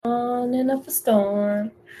Running up a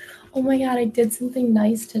storm. Oh my god, I did something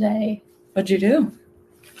nice today. What'd you do?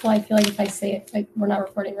 Well, I feel like if I say it, like, we're not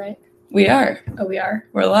recording, right? We are. Oh, we are?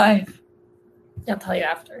 We're live. I'll tell you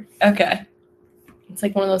after. Okay. It's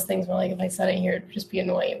like one of those things where, like, if I said it here, it would just be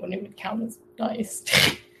annoying. It wouldn't even count as nice.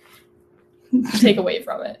 Take away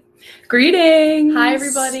from it. Greetings. Hi,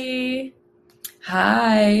 everybody.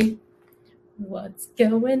 Hi. What's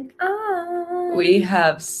going on? We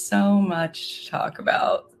have so much to talk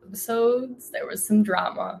about. Episodes, there was some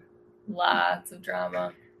drama. Lots of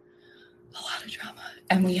drama. A lot of drama.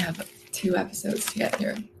 And we have 2 episodes to get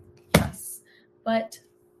through. Yes. But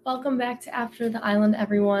welcome back to After the Island,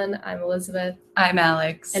 everyone. I'm Elizabeth. I'm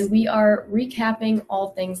Alex. And we are recapping all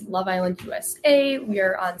things Love Island USA. We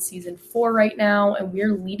are on season 4 right now, and we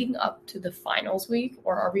are leading up to the finals week.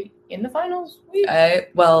 Or are we in the finals week?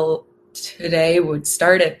 Well, today would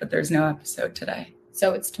start it, but there's no episode today.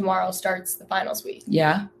 So it's tomorrow starts the finals week.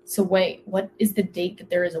 Yeah. So wait, what is the date that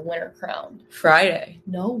there is a winner crowned? Friday.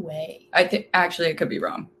 No way. I think actually I could be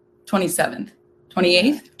wrong. 27th.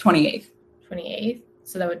 28th? 28th. 28th?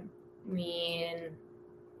 So that would mean,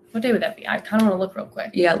 what day would that be? I kind of want to look real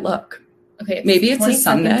quick. Yeah, look. Okay, Maybe it's a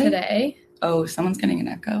Sunday today. Oh, someone's getting an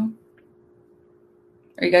echo.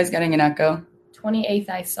 Are you guys getting an echo? 28th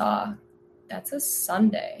I saw. That's a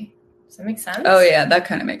Sunday. Does that make sense? Oh, yeah, that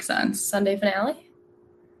kind of makes sense. Sunday finale?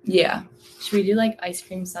 Yeah. Should we do, like, ice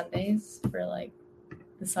cream sundaes for, like,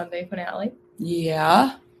 the Sunday finale?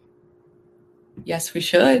 Yeah. Yes, we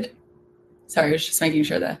should. Sorry, I was just making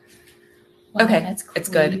sure that. Wow, okay, that's crazy, it's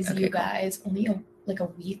good. Okay, you guys. Cool. Only a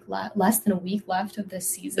week left, less than a week left of this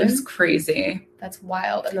season. That's crazy. That's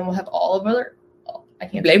wild. And then we'll have all of our. I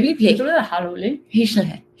can't. We'll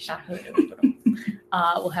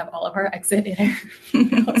have all of our exit interviews.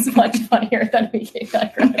 It was much funnier than we gave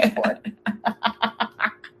that credit for.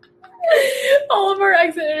 All of our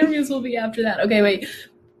exit interviews will be after that. Okay, wait.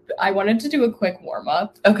 I wanted to do a quick warm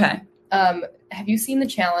up. Okay. Have you seen the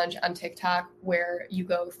challenge on TikTok where you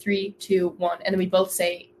go 3, 2, 1, and then we both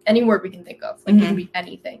say any word we can think of, like it can be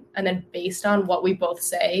anything, and then based on what we both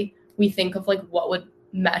say, we think of like what would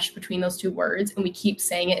mesh between those 2 words, and we keep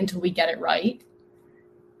saying it until we get it right.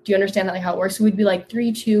 Do you understand that, like how it works? So we'd be like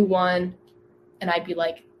 3, 2, 1, and I'd be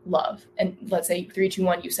like love, and let's say 3, 2,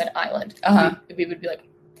 1, you said island. We would be like,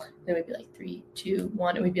 then we'd be like 3, 2,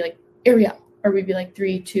 1, and we'd be like area, or we'd be like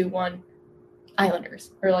 3, 2, 1,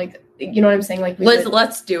 Islanders, or like, you know what I'm saying? Like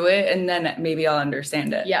let's do it, and then maybe I'll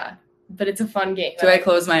understand it. Yeah, but it's a fun game. Do I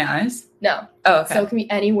close my eyes? No. Oh, okay. So it can be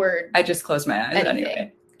any word. I just close my eyes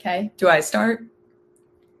anyway. Okay. Do I start?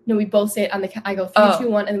 No, we both say it on the. I go 3, 2,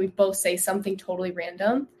 1, and then we both say something totally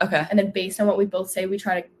random. Okay. And then based on what we both say, we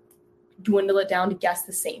try to dwindle it down to guess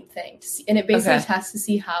the same thing. And it basically tests to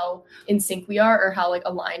see how in sync we are, or how like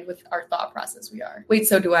aligned with our thought process we are. Wait,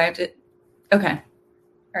 so do I have to? Okay.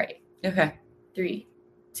 All right. Okay. 3,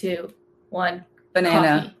 2, 1.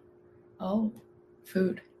 Banana. Coffee. Oh.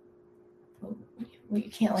 Food. Well, you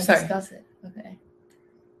can't discuss it. Okay.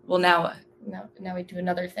 Well, now what? Now we do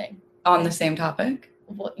another thing. On the same topic?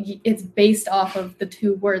 Well, it's based off of the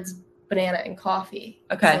 2 words banana and coffee.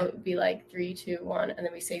 Okay. So it would be like 3, 2, 1, and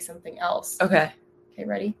then we say something else. Okay. Okay,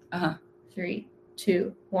 ready? 3,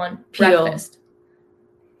 2, 1. Peel. Breakfast.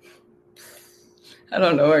 I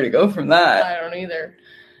don't know where to go from that. I don't either.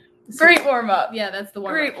 Great warm up. Yeah, that's the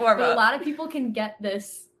warm up. Great warm up. But a lot of people can get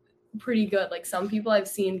this pretty good. Like some people I've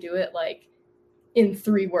seen do it like in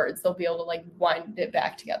 3 words. They'll be able to like wind it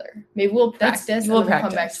back together. Maybe we'll practice. We'll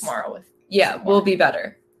come back tomorrow with. Yeah, we'll be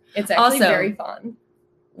better. It's actually also very fun.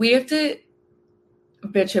 We have to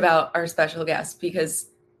bitch about our special guest because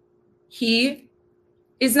he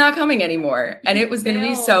is not coming anymore, and it was going to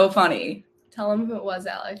be so funny. Tell him who it was,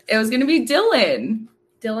 Alex. It was going to be Dylan.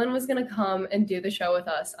 Dylan was going to come and do the show with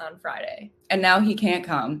us on Friday. And now he can't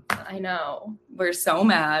come. I know. We're so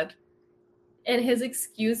mad. And his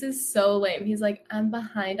excuse is so lame. He's like, I'm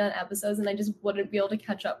behind on episodes and I just wouldn't be able to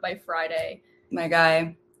catch up by Friday. My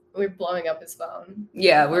guy. We're blowing up his phone.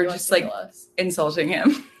 Yeah, we're just like insulting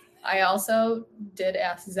him. I also did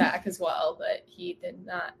ask Zach as well, but he did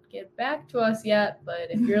not get back to us yet.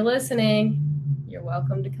 But if you're listening, you're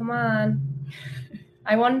welcome to come on.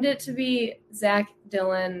 I wanted it to be Zach,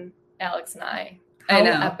 Dylan, Alex, and I. How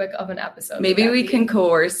epic of an episode. Maybe we can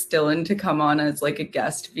coerce Dylan to come on as like a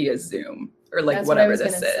guest via Zoom or like whatever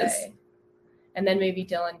this is. Say. And then maybe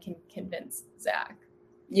Dylan can convince Zach.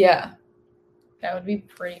 Yeah. That would be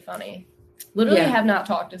pretty funny. Literally, I have not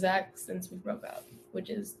talked to Zach since we broke up, which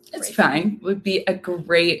is it's fine. It would be a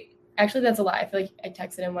great. Actually, that's a lie. I feel like I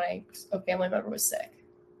texted him when a family member was sick.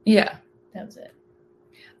 Yeah. That was it.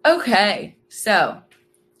 Okay. So,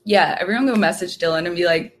 yeah, everyone go message Dylan and be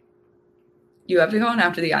like, You have to go on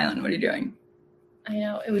after the island. What are you doing? I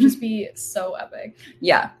know. It would just be so epic.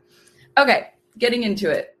 Yeah. Okay. Getting into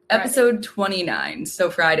it. Friday. Episode 29. So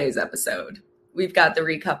Friday's episode. We've got the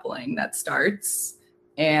recoupling that starts.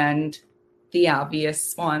 And the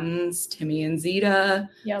obvious ones, Timmy and Zeta,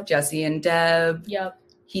 Yep. Jesse and Deb. Yep.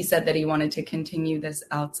 He said that he wanted to continue this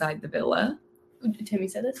outside the villa. Timmy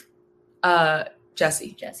said this?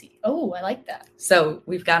 Jesse. Oh, I like that. So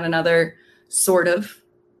we've got another sort of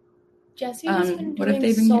Jesse has been what have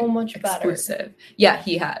doing they been so much exclusive. better. Yeah,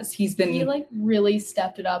 he has. He like really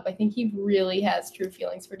stepped it up. I think he really has true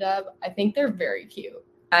feelings for Deb. I think they're very cute.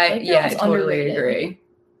 I totally agree.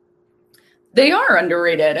 They are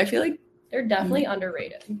underrated. I feel like they're definitely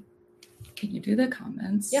underrated. Can you do the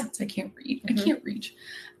comments? Yeah. I can't read. I can't reach.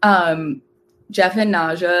 Jeff and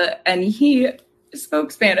Naja, and he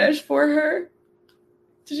spoke Spanish for her.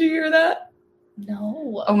 Did you hear that?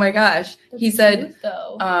 No. Oh my gosh. That's he said, cute,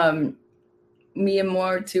 though. Mi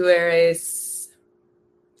amor, tú eres.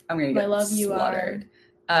 I'm going to get love, you slaughtered.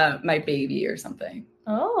 My baby or something.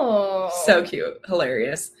 Oh. So cute.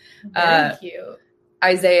 Hilarious. Very cute.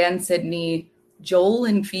 Isaiah and Sydney, Joel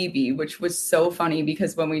and Phoebe, which was so funny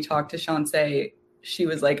because when we talked to Shawnce, she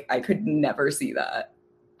was like, I could never see that.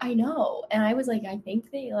 I know. And I was like, I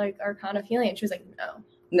think they like are kind of feeling it. She was like, no.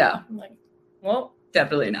 No. I'm like, well.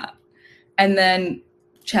 Definitely not. And then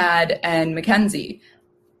Chad and Mackenzie.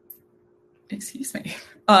 Excuse me.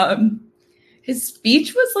 His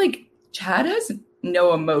speech was like, Chad has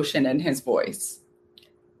no emotion in his voice.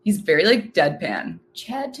 He's very like deadpan.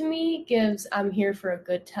 Chad to me gives I'm here for a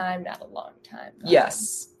good time, not a long time.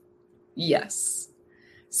 Yes.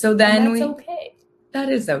 So then and that's okay. That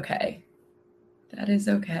is okay. That is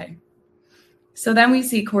okay. So then we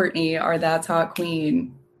see Courtney, our That's Hot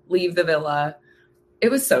queen, leave the villa.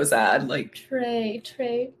 It was so sad. Like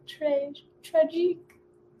tragic.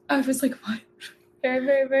 I was like, what? Very,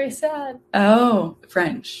 very, very sad. Oh,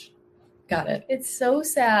 French. Got it. It's so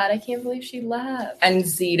sad. I can't believe she left. And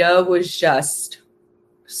Zeta was just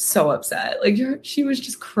so upset. Like she was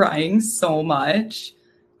just crying so much.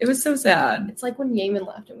 It was so sad. It's like when Yaman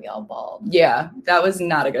left and we all bawled. Yeah, that was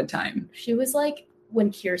not a good time. She was like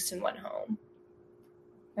when Kirsten went home.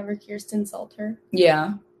 Remember Kirsten Salter?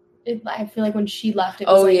 Yeah. I feel like when she left, it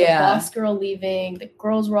was the boss girl leaving. The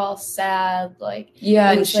girls were all sad. Like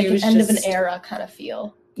yeah, it was and like she was an end just, of an era kind of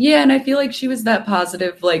feel. Yeah, and I feel like she was that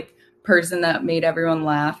positive like person that made everyone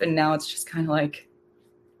laugh, and now it's just kind of like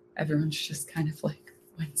everyone's just kind of like,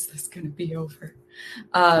 when's this gonna be over?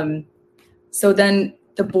 So then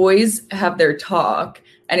the boys have their talk,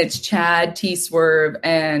 and it's Chad, T-Swerve,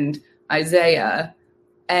 and Isaiah,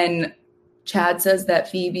 and Chad says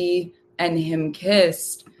that Phoebe and him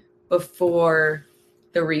kissed before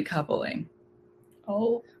the recoupling.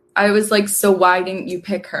 Oh. I was like, so why didn't you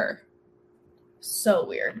pick her? So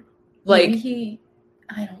weird. Like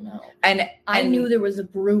I don't know. And I knew there was a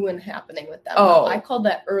brewing happening with them. Oh. I called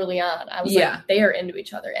that early on. I was like, they are into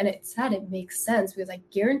each other. And it makes sense because I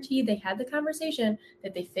guarantee they had the conversation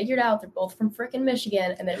that they figured out they're both from frickin'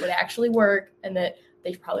 Michigan and that it would actually work and that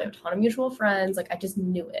they probably have a ton of mutual friends. Like, I just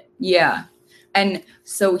knew it. Yeah. And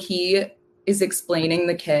so he is explaining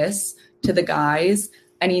the kiss to the guys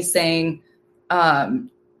and he's saying,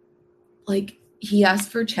 like, he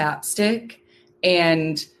asked for chapstick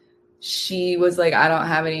and she was like, I don't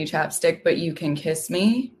have any chapstick, but you can kiss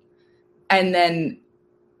me. And then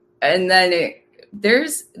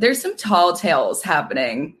there's some tall tales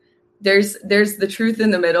happening. There's the truth in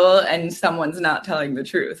the middle and someone's not telling the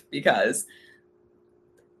truth because.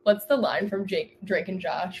 What's the line from Drake and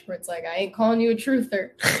Josh where it's like, I ain't calling you a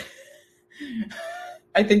truther?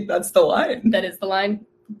 I think that's the line. That is the line.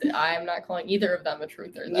 I am not calling either of them a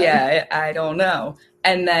truther. Then. Yeah, I don't know.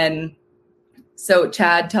 And then, so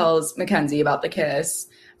Chad tells Mackenzie about the kiss.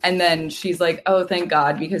 And then she's like, oh, thank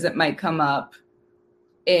God, because it might come up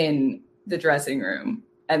in the dressing room.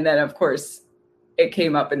 And then, of course, it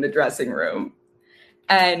came up in the dressing room.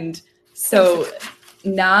 And so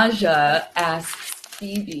Naja asks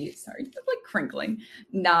Phoebe, sorry, like crinkling.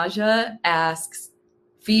 Naja asks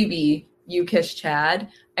Phoebe, you kissed Chad?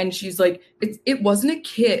 And she's like, it wasn't a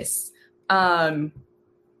kiss. And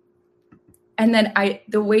then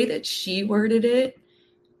the way that she worded it,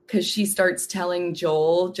 because she starts telling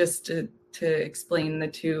Joel just to explain the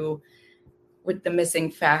two with the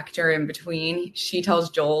missing factor in between. She tells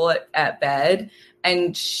Joel at bed,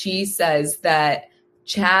 and she says that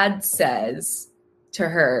Chad says to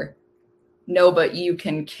her, no, but you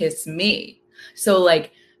can kiss me. So,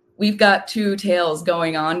 like, we've got two tales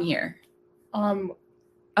going on here.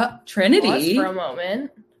 Trinity. Pause for a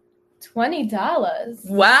moment. $20.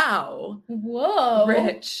 Wow. Whoa.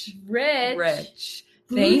 Rich. Bougie.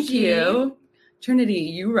 Thank you. Trinity,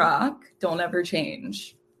 you rock. Don't ever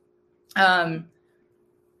change.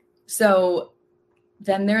 So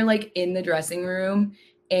then they're like in the dressing room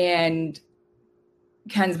and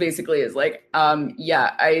Ken's basically is like,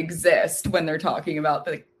 yeah, I exist when they're talking about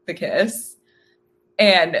the kiss.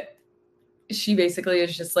 And she basically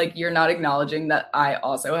is just like, you're not acknowledging that I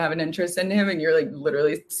also have an interest in him. And you're like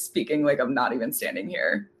literally speaking like I'm not even standing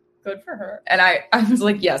here. Good for her. And I was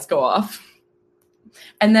like, yes, go off.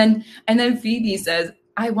 And then Phoebe says,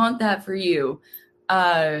 I want that for you.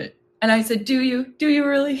 And I said, do you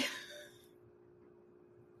really?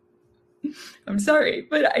 I'm sorry,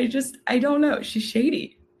 but I don't know. She's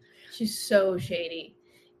shady. She's so shady.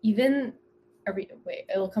 Even, wait,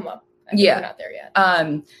 it'll come up. Yeah. We're not there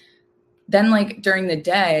yet. Then like during the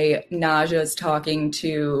day, Naja's talking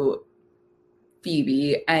to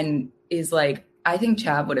Phoebe and is like, I think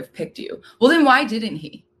Chad would have picked you. Well, then why didn't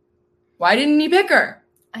he? Why didn't he pick her?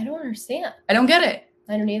 I don't understand. I don't get it.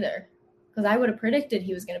 I don't either. Because I would have predicted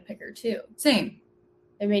he was going to pick her too. Same.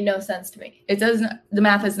 It made no sense to me. It doesn't. The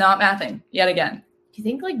math is not mathing yet again. Do you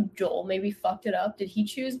think like Joel maybe fucked it up? Did he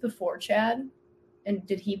choose before Chad? And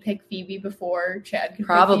did he pick Phoebe before Chad could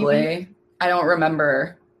Probably. pick Phoebe? I don't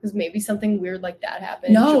remember. Because maybe something weird like that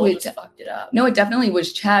happened. No, Joel just fucked it up. No, it definitely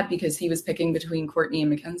was Chad because he was picking between Courtney and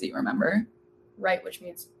Mackenzie, remember? Right, which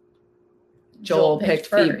means Joel picked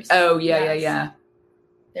Phoebe. Oh, yeah.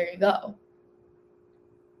 There you go.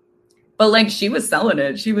 But like she was selling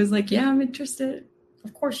it. She was like, yeah, I'm interested.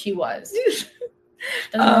 Of course she was.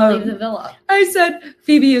 Doesn't leave the villa. I said,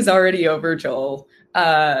 Phoebe is already over Joel.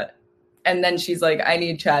 And then she's like, I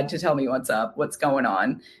need Chad to tell me what's up, what's going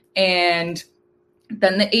on. And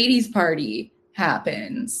then the 80s party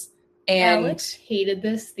happens. And Alex hated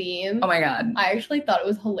this theme. Oh my God. I actually thought it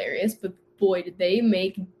was hilarious, but boy, did they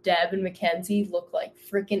make Deb and Mackenzie look like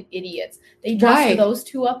freaking idiots. They dressed those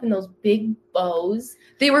two up in those big bows.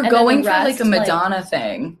 They were going for like a Madonna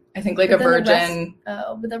thing. I think like a virgin.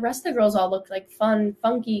 But the rest of the girls all looked like fun,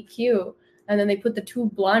 funky, cute. And then they put the two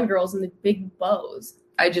blonde girls in the big bows.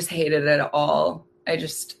 I just hated it all. I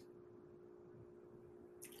just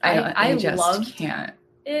loved can't.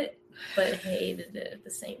 It, but hated it at the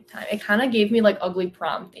same time. It kind of gave me like ugly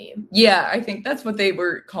prom theme. Yeah, I think that's what they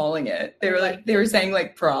were calling it. They were saying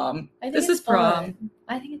like prom. This is prom.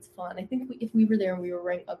 I think it's fun. I think if we were there and we were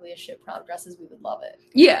wearing ugly as shit prom dresses, we would love it.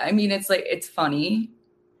 Yeah, I mean it's funny.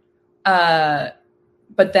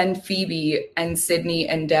 But then Phoebe and Sydney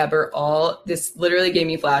and Deb are all, this literally gave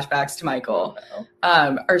me flashbacks to Michael,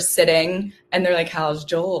 are sitting and they're like, how's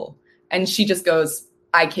Joel? And she just goes,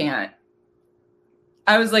 I can't.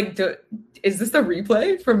 I was like, is this the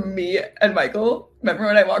replay from me and Michael? Remember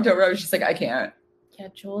when I walked over, I was just like, I can't. Yeah,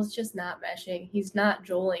 Joel's just not meshing. He's not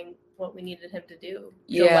Joeling what we needed him to do.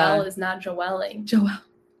 Yeah. Joel is not Joeling.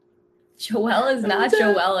 Joel is not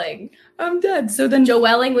Joeling. I'm dead. So then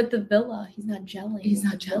Joeling with the villa. He's not gelling. He's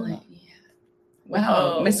not gelling. Yeah.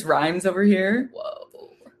 Wow. Miss Rhymes over here. Whoa.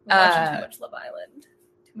 We're watching too much Love Island.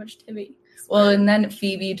 Too much Timmy. Well, and then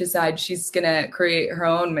Phoebe decides she's going to create her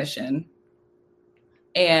own mission.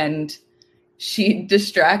 And she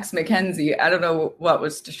distracts Mackenzie. I don't know what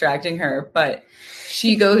was distracting her, but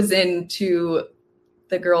she goes into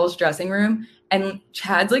the girls' dressing room and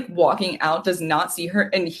Chad's like walking out, does not see her,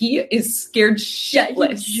 and he is scared shitless.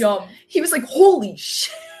 Yeah, he jumped. He was like, holy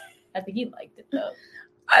shit. I think he liked it though.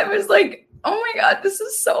 I was like, oh my God, this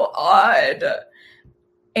is so odd.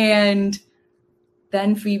 And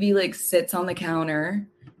then Phoebe like sits on the counter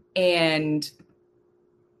and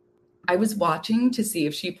I was watching to see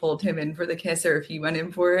if she pulled him in for the kiss or if he went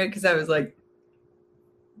in for it because I was like,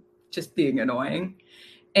 just being annoying.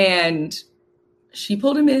 And she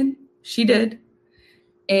pulled him in. She did.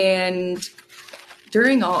 And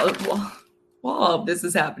during while all of this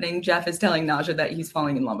is happening, Jeff is telling Naja that he's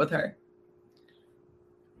falling in love with her.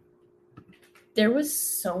 There was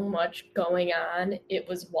so much going on. It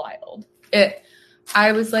was wild.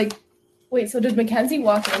 I was like, wait, so did Mackenzie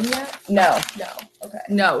walk in yet? No. Okay.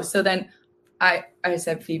 No. So then I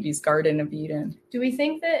said Phoebe's Garden of Eden. Do we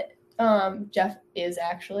think that Jeff is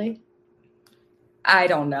actually? I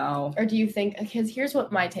don't know. Or do you think, because here's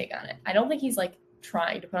what my take on it. I don't think he's like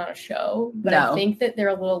trying to put on a show, but No. I think that they're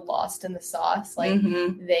a little lost in the sauce. Like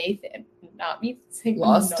not me saying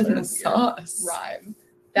lost in the sauce rhyme.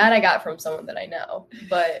 That I got from someone that I know,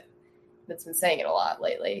 but that's been saying it a lot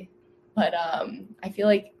lately. But I feel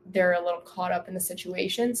like they're a little caught up in the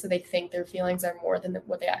situation, so they think their feelings are more than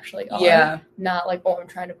what they actually are. Yeah. Not like, oh, I'm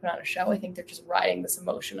trying to put on a show. I think they're just riding this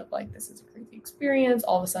emotion of like, this is a crazy experience.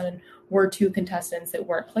 All of a sudden, we're two contestants that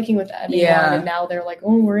weren't clicking with anyone, and now they're like,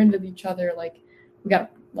 oh, we're into each other. Like, we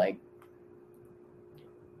got like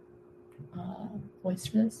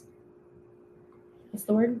oyster this. What's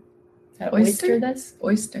the word? Is that oyster this?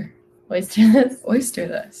 Oyster. Oyster this? Oyster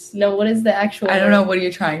this. No, what is the actual I don't word? know. What are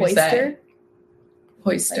you trying to say?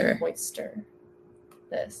 Oyster. Like oyster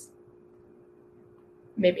this.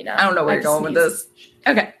 Maybe not. I don't know where you're going with this.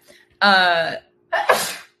 Okay.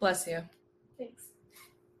 Bless you. Thanks.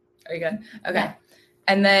 Are you good? Okay. Yeah.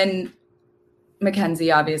 And then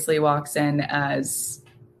Mackenzie obviously walks in as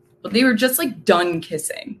they were just like done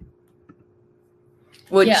kissing.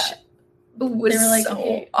 Which was like,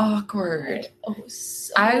 so awkward.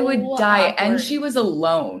 I would die. Awkward. And she was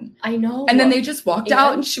alone. I know. And then they just walked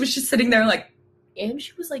out and she was just sitting there like. And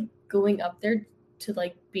she was like going up there to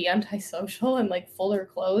like be antisocial and like fold her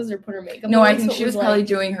clothes or put her makeup. No, I think she was probably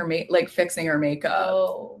doing her like fixing her makeup.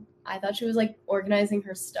 Oh, I thought she was like organizing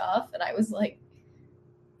her stuff. And I was like.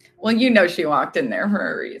 Well, you know, she walked in there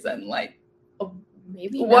for a reason. Like,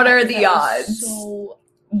 maybe. What are the odds?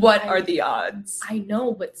 What are the odds? I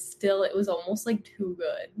know, but still, it was almost like too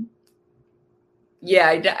good.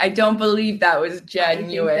 Yeah, I don't believe that was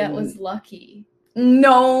genuine. I think that was lucky.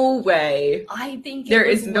 No way. I think there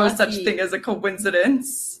is no such thing as a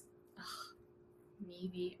coincidence.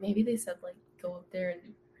 Maybe they said like go up there and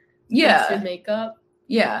fix your makeup.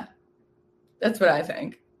 Yeah, that's what I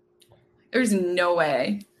think. There's no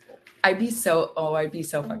way. I'd be so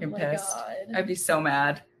fucking pissed. God. I'd be so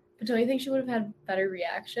mad. But don't you think she would have had better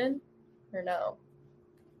reaction? Or no?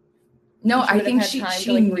 No, I think she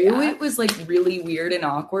knew react. It was like really weird and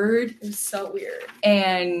awkward. It was so weird.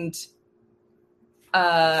 And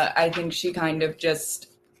I think she kind of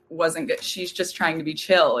just wasn't good. She's just trying to be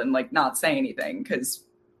chill and like not say anything because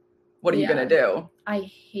what are you going to do? I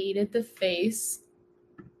hated the face.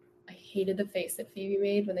 That Phoebe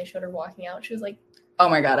made when they showed her walking out. She was like, oh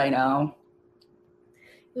my God, I know.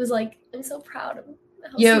 It was like, I'm so proud of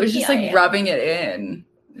it was just like rubbing it in.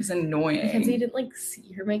 It was annoying. Because you didn't like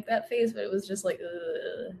see her make that face, but it was just like,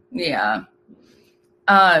 ugh. Yeah.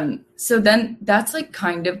 So then that's like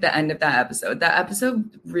kind of the end of that episode. That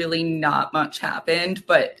episode really not much happened,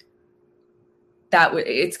 but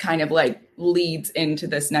it's kind of like leads into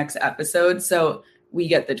this next episode. So we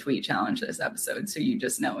get the tweet challenge this episode. So you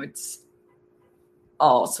just know it's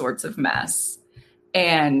all sorts of mess.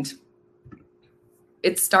 And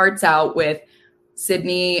it starts out with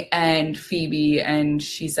Sydney and Phoebe, and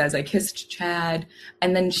she says, I kissed Chad.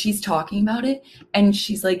 And then she's talking about it. And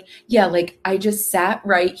she's like, yeah, like I just sat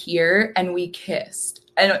right here and we kissed.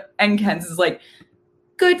 And Ken's is like,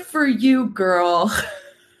 good for you, girl.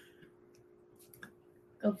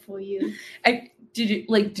 Good for you.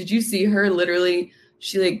 Did you see her literally?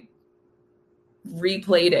 She like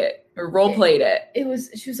replayed it or role played it.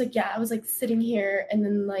 She was like, yeah, I was like sitting here and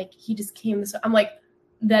then like he just came this way. I'm like,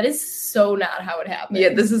 that is so not how it happened.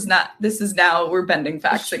 Yeah, this is now we're bending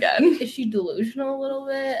facts again. Is she delusional a little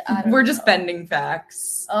bit? We're just bending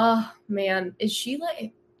facts. Oh man. Is she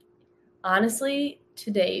like, honestly,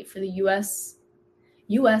 to date for the US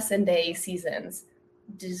and A seasons,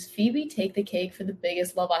 does Phoebe take the cake for the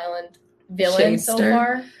biggest Love Island villain so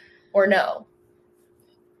far? Or no?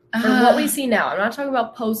 For what we see now, I'm not talking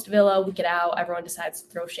about post Villa, we get out, everyone decides to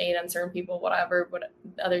throw shade on certain people, whatever, but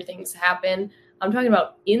other things happen. I'm talking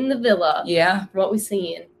about in the Villa. Yeah. From what we've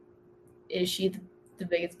seen, is she the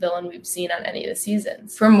biggest villain we've seen on any of the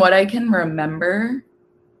seasons? From what I can remember,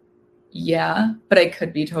 yeah, but I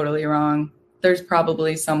could be totally wrong. There's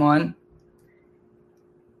probably someone.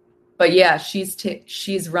 But yeah,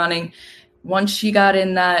 she's running. Once she got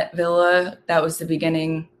in that villa, that was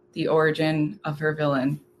the origin of her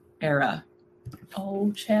villain era.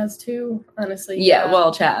 Oh, Chaz too, honestly. Yeah,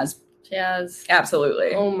 well, Chaz.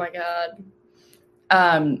 Absolutely. Oh my God.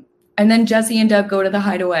 And then Jesse and Deb go to the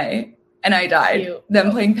hideaway, and I died. Cute.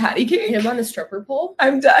 Them playing patty cake. Him on the stripper pole?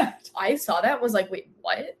 I'm dead. I saw that and was like, wait,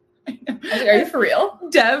 what? I was like, are you for real?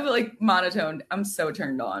 Deb, like, monotoned. I'm so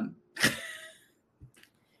turned on.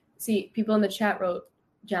 See, people in the chat wrote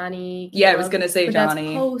Johnny. Yeah, I was going to say but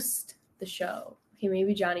Johnny. That's post the show. Okay,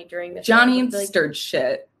 maybe Johnny during the Johnny show. stirred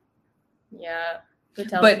shit. Yeah.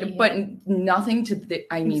 But nothing to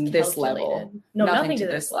this level. No, nothing to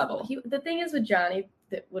this level. The thing is with Johnny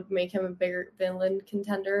that would make him a bigger villain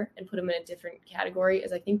contender and put him in a different category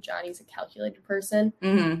is I think Johnny's a calculated person.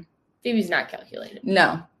 Mm-hmm. Phoebe's not calculated.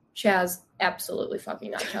 No. Chaz, absolutely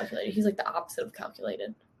fucking not calculated. He's like the opposite of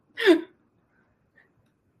calculated.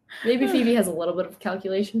 Maybe Phoebe has a little bit of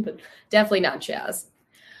calculation, but definitely not Chaz.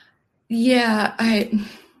 Yeah,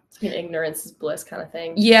 Ignorance is bliss kind of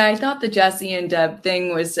thing. Yeah, I thought the Jesse and Deb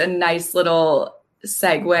thing was a nice little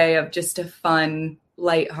segue of just a fun,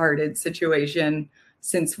 lighthearted situation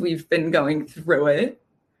since we've been going through it.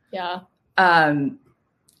 Yeah. And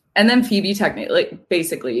then Phoebe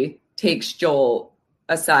basically takes Joel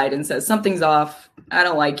aside and says, something's off. I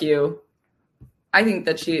don't like you. I think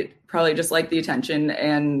that she probably just liked the attention.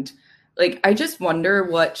 And I just wonder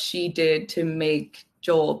what she did to make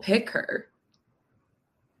Joel pick her.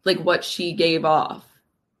 What she gave off.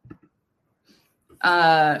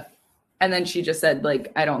 And then she just said,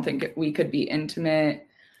 I don't think we could be intimate.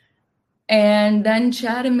 And then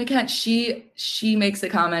Chad and Mackenzie, she makes a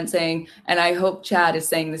comment saying, and I hope Chad is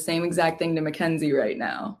saying the same exact thing to Mackenzie right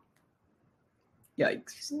now.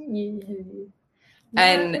 Yikes.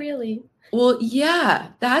 Not really. Well, yeah,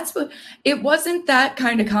 that's what, it wasn't that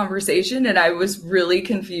kind of conversation. And I was really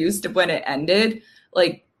confused when it ended.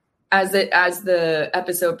 As the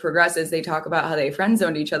episode progresses, they talk about how they friend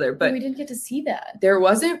zoned each other, but we didn't get to see that. There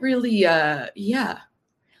wasn't really,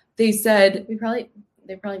 They said they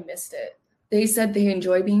probably missed it. They said they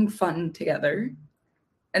enjoy being fun together,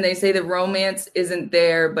 and they say the romance isn't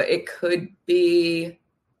there, but it could be.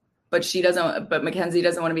 But Mackenzie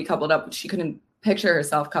doesn't want to be coupled up. She couldn't picture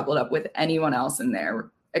herself coupled up with anyone else in there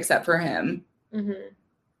except for him. Mm-hmm.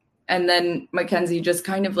 And then Mackenzie just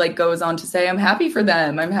kind of goes on to say, I'm happy for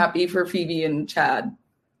them. I'm happy for Phoebe and Chad.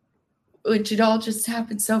 Which it all just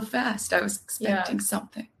happened so fast. I was expecting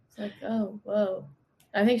something. It's oh, whoa.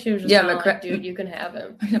 I think she was just dude, you can have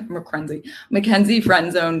him. Mackenzie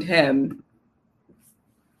friend zoned him.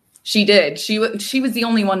 She did. She was the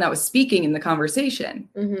only one that was speaking in the conversation.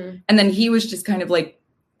 Mm-hmm. And then he was just kind of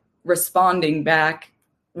responding back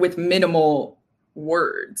with minimal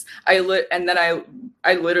words. I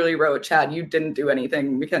literally wrote, Chad, you didn't do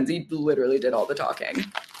anything. Mackenzie literally did all the talking.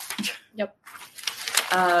 Yep.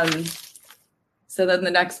 So then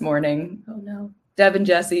the next morning, oh no, Deb and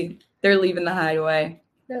Jesse, they're leaving the hideaway.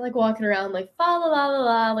 They're walking around fa la la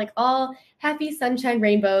la la, all happy sunshine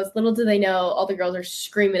rainbows. Little do they know, all the girls are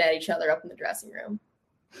screaming at each other up in the dressing room.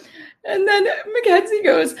 And then Mackenzie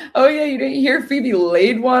goes, oh yeah, you didn't hear Phoebe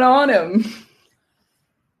laid one on him.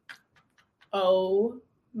 Oh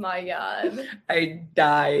my God. I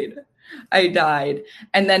died.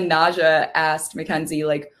 And then Naja asked Mackenzie,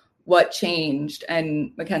 what changed?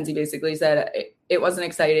 And Mackenzie basically said it wasn't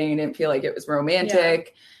exciting. I didn't feel like it was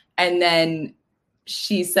romantic. Yeah. And then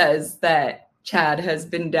she says that Chad has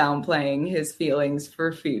been downplaying his feelings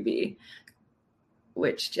for Phoebe,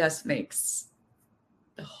 which just makes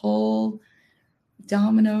the whole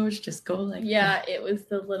dominoes just go that. It was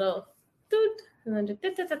the little doot,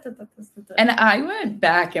 and I went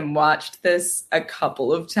back and watched this a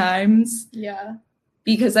couple of times. Yeah.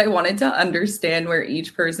 Because I wanted to understand where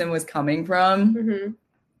each person was coming from. Mm-hmm.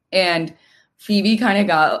 And Phoebe kind of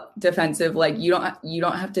got defensive, you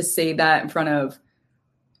don't have to say that in front of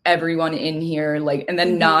everyone in here. And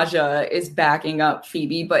then Naja is backing up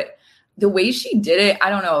Phoebe, but the way she did it, I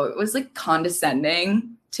don't know, it was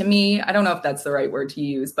condescending to me. I don't know if that's the right word to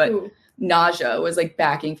use, but Naja was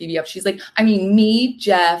backing Phoebe up. She's me,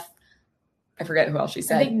 Jeff, I forget who else she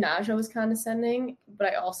said. I think Naja was condescending,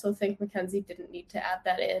 but I also think Mackenzie didn't need to add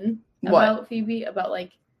that in about Phoebe, about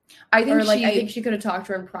I think she could have talked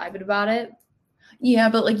to her in private about it. Yeah,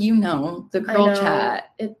 but the girl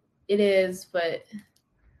chat. It is, but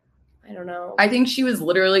I don't know. I think she was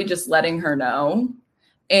literally just letting her know.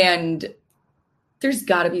 And there's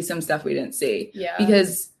got to be some stuff we didn't see. Yeah.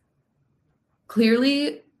 Because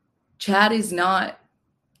clearly Chad is not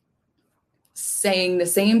saying the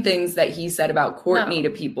same things that he said about Courtney to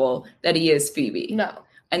people that he is Phoebe. No.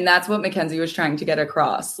 And that's what Mackenzie was trying to get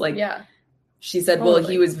across. She said, totally. Well,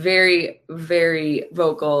 he was very, very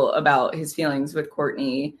vocal about his feelings with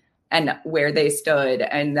Courtney and where they stood.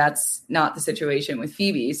 And that's not the situation with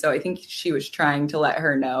Phoebe. So I think she was trying to let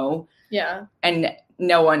her know. Yeah. And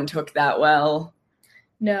no one took that well.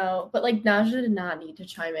 No, but Naja did not need to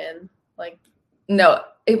chime in. No,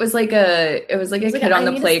 it was like a kid on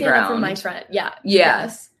the playground. For my friend. Yeah.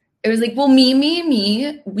 Yes. It was well,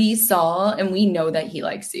 me, we saw and we know that he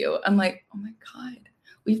likes you. I'm oh my God,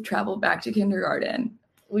 we've traveled back to kindergarten.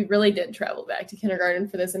 We really did travel back to kindergarten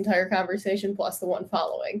for this entire conversation, plus the one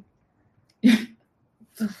following.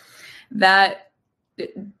 That,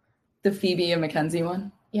 the Phoebe and Mackenzie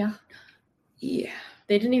one? Yeah. Yeah.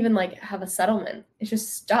 They didn't even have a settlement. It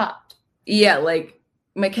just stopped. Yeah,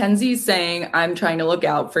 Mackenzie's saying, I'm trying to look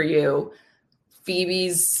out for you.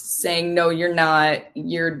 Phoebe's saying, no, you're not.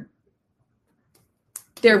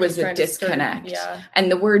 there was a disconnect. Yeah.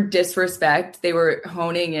 And the word disrespect, they were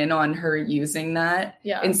honing in on her using that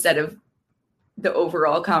instead of the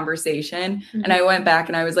overall conversation. Mm-hmm. And I went back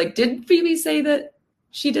and I was like, did Phoebe say that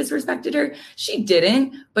she disrespected her? She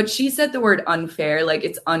didn't, but she said the word unfair. Like,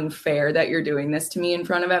 it's unfair that you're doing this to me in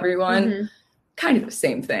front of everyone. Mm-hmm. Kind of the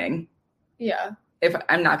same thing. Yeah. If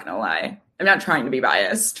I'm not going to lie, I'm not trying to be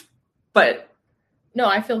biased, but. No,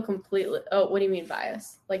 I feel completely. Oh, what do you mean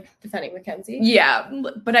bias? Like defending Mackenzie? Yeah,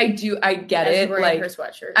 but I get as it. Like her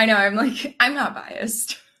sweatshirt. I know. I'm like, I'm not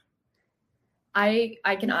biased. I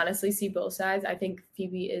can honestly see both sides. I think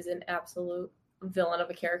Phoebe is an absolute villain of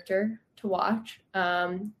a character to watch.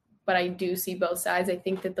 But I do see both sides. I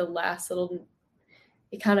think that the last little,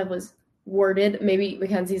 it kind of was worded. Maybe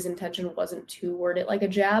Mackenzie's intention wasn't to word it like a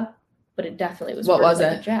jab, but it definitely was. What was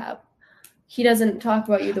like it? A jab. He doesn't talk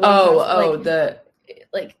about you the way.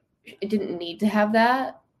 Like it didn't need to have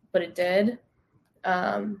that, but it did.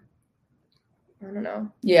 I don't know.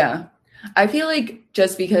 Yeah. I feel like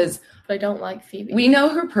just because I don't like Phoebe. We know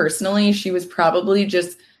her personally. She was probably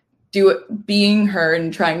just being her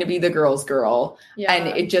and trying to be the girl's girl. Yeah.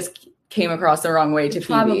 And it just came across the wrong way to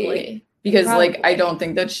Phoebe. Because like I don't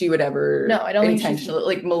think that she would ever I don't intentionally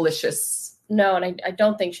like malicious. No, and I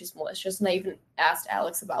don't think she's malicious. And I even asked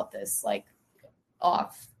Alex about this like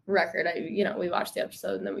off record. We watched the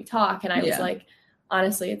episode and then we talk, and I was like,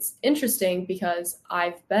 honestly, it's interesting because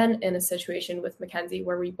I've been in a situation with Mackenzie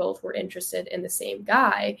where we both were interested in the same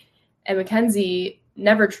guy, and Mackenzie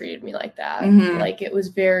never treated me like that. Mm-hmm. Like it was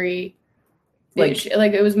very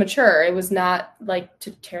it was mature. It was not like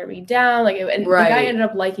to tear me down. Like the guy ended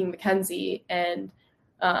up liking Mackenzie, and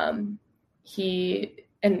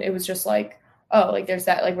it was just like, oh, like there's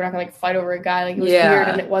that, like we're not gonna like fight over a guy. Like it was weird,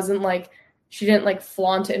 and it wasn't like she didn't like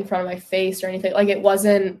flaunt it in front of my face or anything. Like it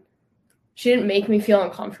wasn't. She didn't make me feel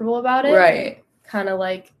uncomfortable about it. Right. Kind of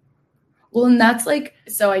like. Well, and that's like.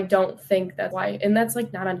 So I don't think that's why. And that's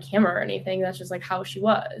like not on camera or anything. That's just like how she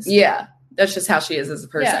was. Yeah. That's just how she is as a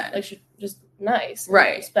person. Yeah. Like she's just nice.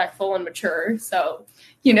 Right. Respectful and mature. So.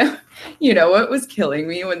 You know what was killing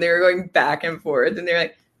me when they were going back and forth and they're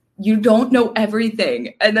like, you don't know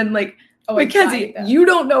everything. And then like, Mackenzie, you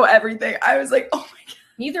don't know everything. I was like, oh my God.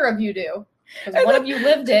 Neither of you do. Because one of you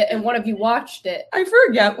lived it and one of you watched it. I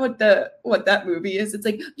forget what that movie is. It's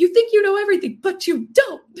like, you think you know everything, but you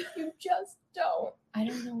don't. You just don't. I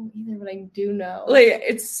don't know either, but I do know. Like,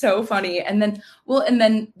 it's so funny. And then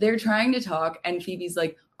they're trying to talk and Phoebe's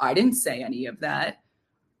like, I didn't say any of that.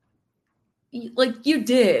 Like, you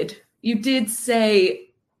did. You did say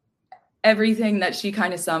everything that she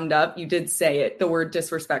kind of summed up. You did say it. The word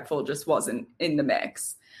disrespectful just wasn't in the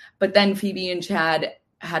mix. But then Phoebe and Chad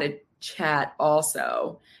had a chat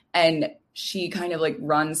also, and she kind of like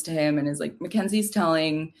runs to him and is like, Mackenzie's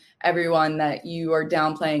telling everyone that you are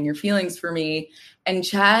downplaying your feelings for me. And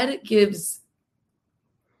Chad gives,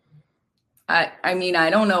 I mean, I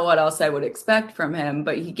don't know what else I would expect from him,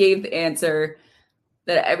 but he gave the answer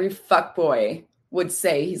that every fuckboy would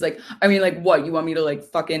say. He's like, I mean, like, what, you want me to like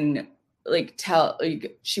fucking like tell,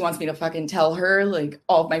 like, she wants me to fucking tell her like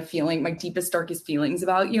all of my deepest, darkest feelings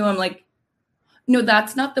about you. I'm like, no,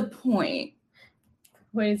 that's not the point. The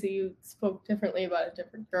point is that you spoke differently about a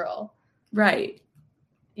different girl. Right.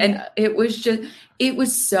 Yeah. And it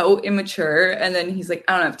was so immature. And then he's like,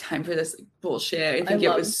 I don't have time for this like, bullshit. I think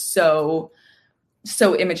it was so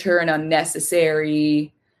immature and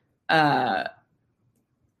unnecessary. And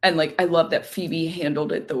like, I love that Phoebe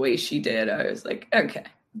handled it the way she did. I was like, okay.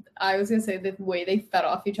 I was going to say the way they fed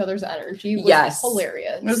off each other's energy was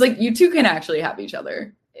hilarious. I was like, you two can actually have each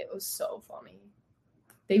other. It was so funny.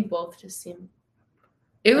 They both just seemed.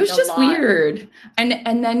 It was just weird.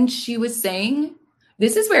 And then she was saying,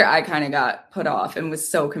 this is where I kind of got put off and was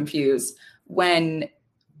so confused when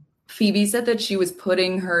Phoebe said that she was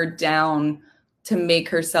putting her down to make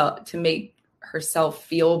herself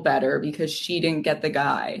feel better because she didn't get the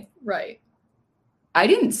guy. Right. I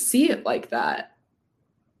didn't see it like that.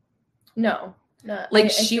 No. Not.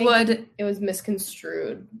 Like it was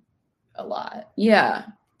misconstrued a lot. Yeah.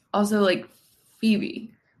 Also like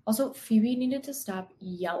Phoebe. Also, Phoebe needed to stop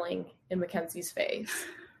yelling in Mackenzie's face.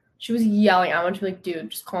 She was yelling. I want to be like, dude,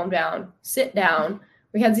 just calm down. Sit down.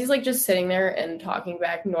 Mackenzie's like just sitting there and talking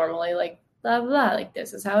back normally, like, blah, blah. Like,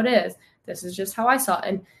 this is how it is. This is just how I saw it.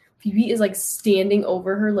 And Phoebe is like standing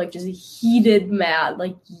over her, like just heated, mad,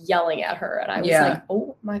 like yelling at her. And I was like,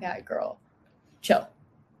 oh my God, girl. Chill.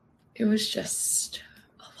 It was just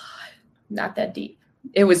a lot. Not that deep.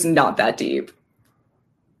 It was not that deep.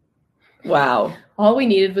 Wow. All we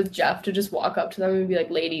needed was Jeff to just walk up to them and be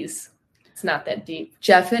like, ladies, it's not that deep.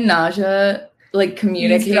 Jeff and Naja, like,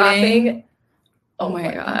 communicating. Oh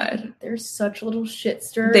my God. They're such little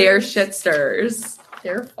shitsters. They are shitsters.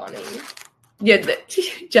 They're funny. Yeah,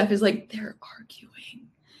 Jeff is like, they're arguing.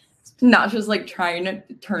 Not just like trying to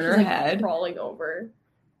turn her head. Crawling over.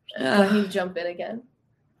 Do I need to jump in again?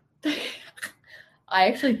 I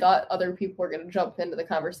actually thought other people were going to jump into the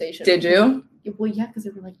conversation. Did you? Well, yeah, because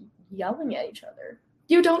they were like yelling at each other.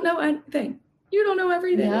 You don't know anything. You don't know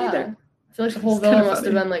everything either. I feel like the whole villa must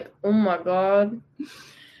have been like, oh my God.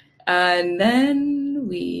 And then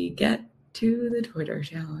we get to the Twitter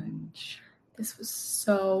challenge. This was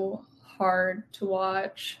so hard to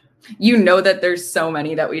watch. You know that there's so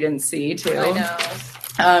many that we didn't see, too.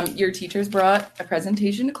 I know. Your teachers brought a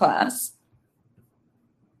presentation to class.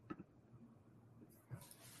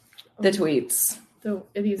 The tweets. Are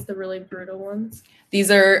these the really brutal ones?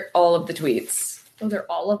 These are all of the tweets. Oh, they're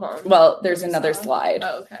all of them? Well, there's another slide.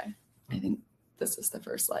 Oh, okay. I think this is the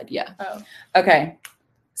first slide. Yeah. Oh. Okay.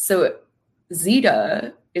 So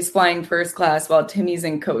Zeta is flying first class while Timmy's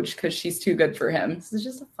in coach because she's too good for him. This is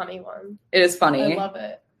just a funny one. It is funny. I love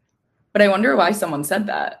it. But I wonder why someone said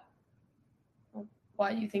that.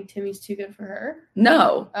 Why do you think Timmy's too good for her?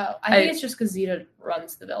 No. Oh, I think it's just because Zeta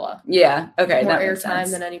runs the villa. Yeah. Okay. More airtime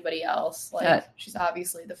than anybody else. Like she's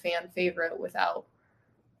obviously the fan favorite without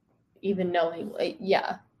even knowing. Like,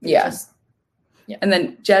 yeah. Yeah. And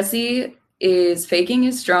then Jesse is faking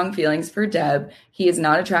his strong feelings for Deb. He is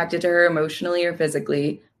not attracted to her emotionally or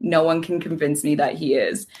physically. No one can convince me that he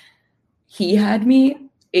is. He had me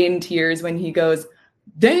in tears when he goes,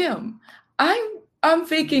 damn, I'm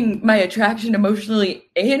faking my attraction emotionally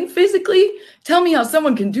and physically. Tell me how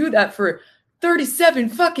someone can do that for 37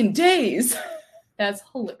 fucking days. That's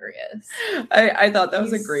hilarious. I thought that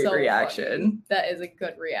was a great reaction. Funny. That is a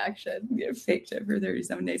good reaction. Yeah, faked it for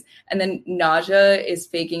 37 days. And then Naja is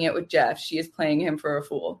faking it with Jeff. She is playing him for a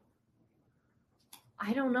fool.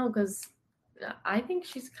 I don't know, because I think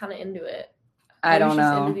she's kind of into it. I don't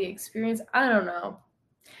know. She's into the experience. I don't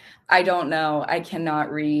know. I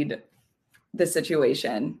cannot read the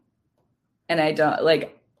situation. And I don't,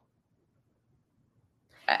 like,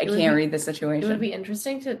 I can't read the situation. It would be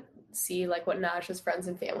interesting to see, like, what Naja's friends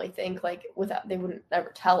and family think, like, without, they wouldn't ever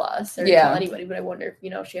tell us or tell anybody, but I wonder if, you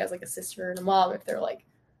know, she has, like, a sister and a mom, if they're like,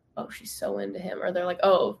 oh, she's so into him, or they're like,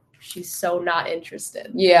 oh, she's so not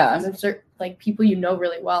interested. Yeah. Like, people you know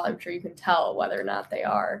really well, I'm sure you can tell whether or not they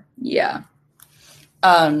are. Yeah.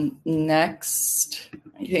 Next,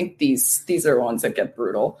 I think these are ones that get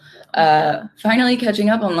brutal. Finally catching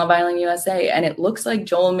up on Love Island USA, and it looks like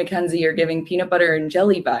Joel and Mackenzie are giving peanut butter and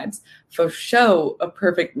jelly vibes. For show, a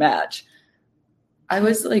perfect match. I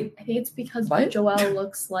was like, I think it's because what? Joel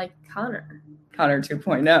looks like Connor. Connor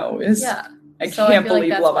 2.0 is. Yeah. I can't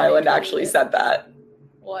believe Love Island actually said that.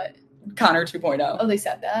 What? Connor 2.0. Oh, they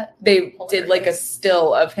said that? They did like a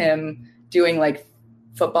still of him doing like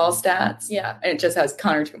football stats. Yeah. And it just has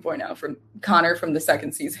Connor 2.0 from Connor from the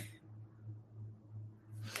second season.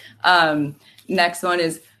 Next one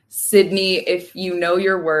is Sydney. If you know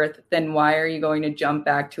your worth, then why are you going to jump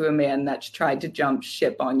back to a man that's tried to jump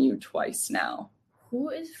ship on you twice now? Who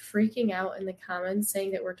is freaking out in the comments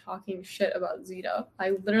saying that we're talking shit about Zeta?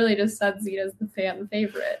 I literally just said Zeta's the fan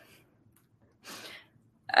favorite.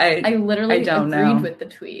 I literally agreed with the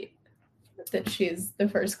tweet that she's the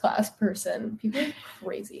first class person. People are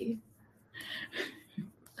crazy.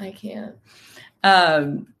 I can't.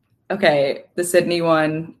 Okay, the Sydney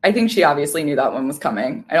one. I think she obviously knew that one was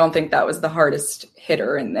coming. I don't think that was the hardest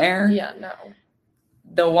hitter in there. Yeah, no.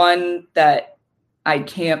 The one that I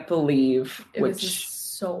can't believe, was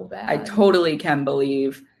so bad. I totally can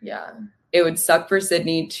believe. Yeah. It would suck for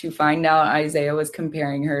Sydney to find out Isaiah was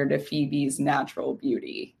comparing her to Phoebe's natural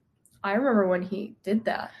beauty. I remember when he did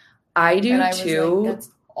that. I do and I too. Was like, that's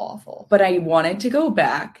awful. But I wanted to go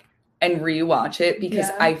back and rewatch it because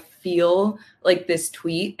I feel like this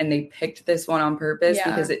tweet, and they picked this one on purpose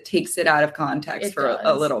because it takes it out of context for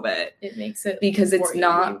a little bit. It makes it because it's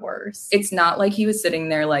not worse. It's not like he was sitting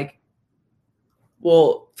there like,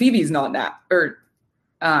 well, Phoebe's not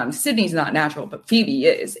Sydney's not natural, but Phoebe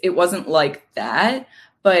is. It wasn't like that.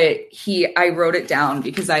 But I wrote it down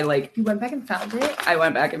because You went back and found it? I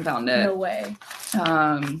went back and found it. No way.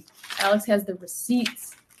 Alex has the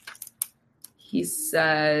receipts. He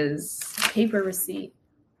says... Paper receipt.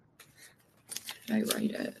 Did I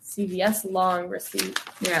write it? CVS long receipt.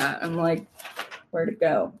 Yeah, I'm like, where'd it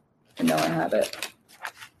go? I know I have it.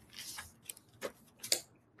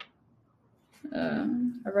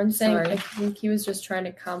 Everyone's saying I think he was just trying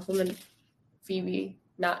to compliment Phoebe,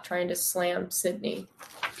 not trying to slam Sydney.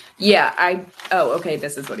 Yeah, okay,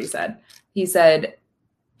 this is what he said. He said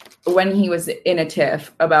when he was in a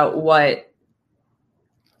tiff about what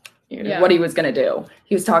what he was going to do.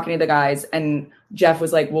 He was talking to the guys, and Jeff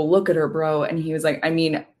was like, well, look at her, bro. And he was like, I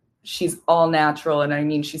mean, she's all natural, and I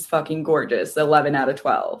mean, she's fucking gorgeous. 11 out of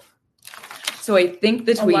 12. So I think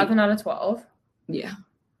the tweet... 11 out of 12? Yeah.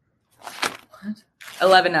 What?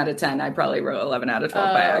 11 out of 10. I probably wrote 11 out of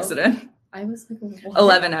 12 by accident. I was like, what?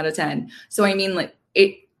 11 out of 10. So I mean, like,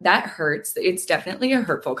 that hurts. It's definitely a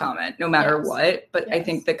hurtful comment, no matter what. But I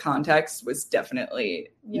think the context was definitely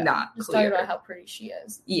not just clear. Talking about how pretty she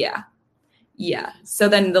is. Yeah. Yeah. So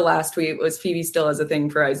then the last tweet was Phoebe still has a thing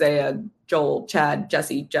for Isaiah, Joel, Chad,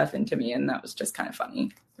 Jesse, Jeff, and Timmy. And that was just kind of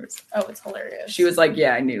funny. It's hilarious. She was like,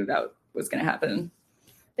 yeah, I knew that was going to happen.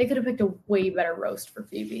 They could have picked a way better roast for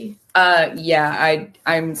Phoebe. Yeah,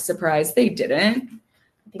 I'm surprised they didn't.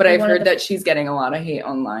 But I've heard that she's getting a lot of hate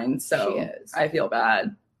online, so she is. I feel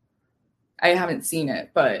bad. I haven't seen it,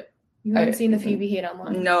 but... You haven't seen the Phoebe hate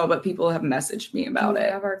online? No, but people have messaged me about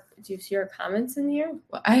it. Do you see our comments in here?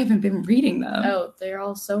 Well, I haven't been reading them. Oh, they're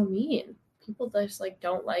all so mean. People just, like,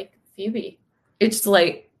 don't like Phoebe. It's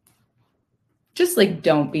like... Just, like,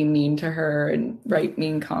 don't be mean to her and write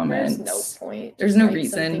mean comments. There's no point. There's no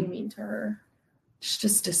reason. Something mean to her. It's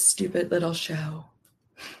just a stupid little show.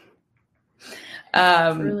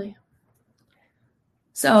 Really.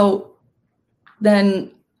 So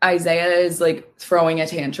then Isaiah is like throwing a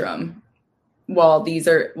tantrum while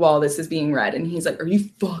this is being read, and he's like, "Are you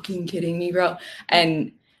fucking kidding me, bro?"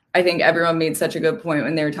 And I think everyone made such a good point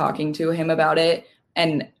when they were talking to him about it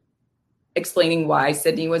and explaining why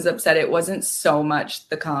Sydney was upset. It wasn't so much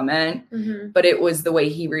the comment, but it was the way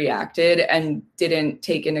he reacted and didn't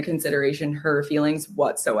take into consideration her feelings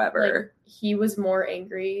whatsoever. Like, he was more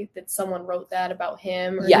angry that someone wrote that about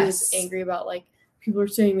him, or he was angry about, like, people are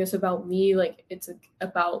saying this about me. Like, it's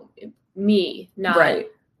about me, not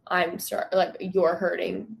I'm sorry, like, you're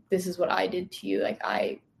hurting. This is what I did to you. Like,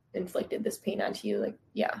 I inflicted this pain onto you. Like,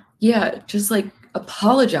 yeah, just like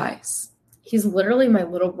apologize. He's literally my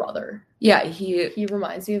little brother. Yeah, he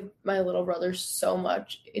reminds me of my little brother so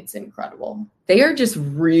much. It's incredible. They are just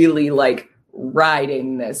really like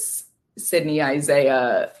riding this Sydney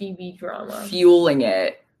Isaiah Phoebe drama, fueling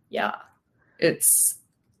it. Yeah, it's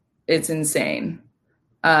insane.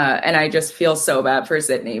 And I just feel so bad for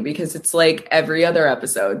Sydney because it's like every other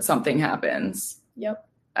episode something happens. Yep.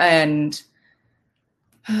 And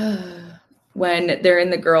when they're in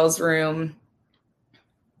the girls' room.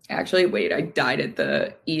 Actually, wait, I died at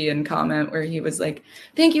the Ian comment where he was like,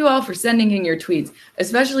 thank you all for sending in your tweets,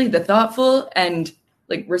 especially the thoughtful and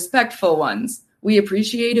like respectful ones. We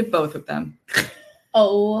appreciated both of them.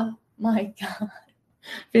 Oh my God.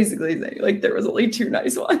 Basically saying like there was only 2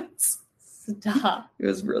 nice ones. Stop. It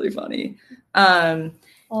was really funny. All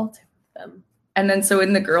 2 of them. And then so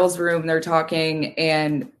in the girls' room, they're talking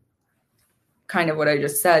and kind of what I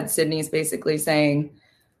just said, Sydney's basically saying,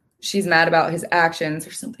 she's mad about his actions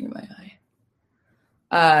or something in my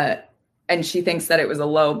eye. And she thinks that it was a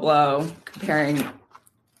low blow comparing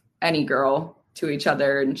any girl to each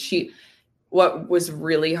other. And what was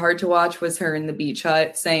really hard to watch was her in the beach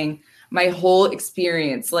hut saying, my whole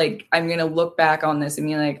experience, like, I'm going to look back on this and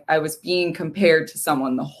be like, I was being compared to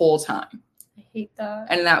someone the whole time. I hate that.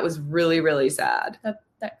 And that was really, really sad.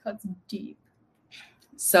 That cuts deep.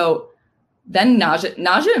 So then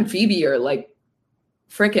Naja and Phoebe are like,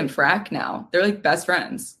 frickin' frack now. They're like best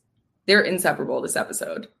friends. They're inseparable this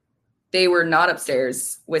episode. They were not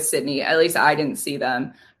upstairs with Sydney. At least I didn't see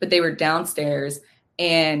them. But they were downstairs.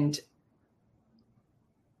 And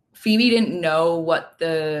Phoebe didn't know what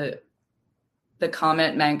the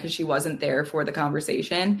comment meant because she wasn't there for the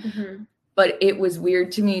conversation. Mm-hmm. But it was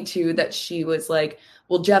weird to me, too, that she was like,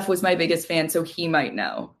 well, Jeff was my biggest fan, so he might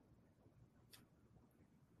know.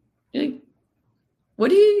 What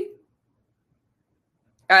do you...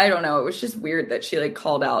 I don't know. It was just weird that she like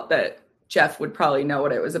called out that Jeff would probably know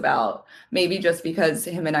what it was about. Maybe just because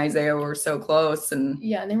him and Isaiah were so close. And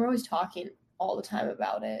they were always talking all the time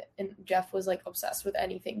about it. And Jeff was like obsessed with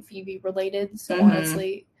anything Phoebe related. So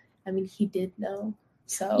honestly, I mean, he did know.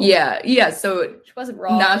 So yeah. So she wasn't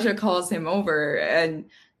wrong. Naja calls him over and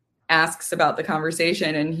asks about the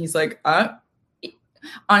conversation. And he's like,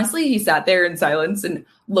 honestly, he sat there in silence and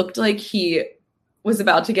looked like he was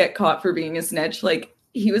about to get caught for being a snitch. Like,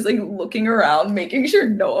 he was like looking around, making sure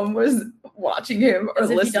no one was watching him or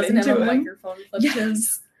listening to him. Microphone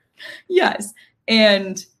yes.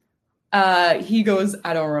 And he goes,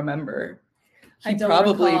 I don't remember. He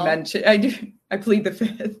probably mentioned. I plead the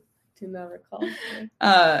fifth. Do not recall.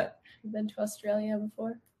 You've been to Australia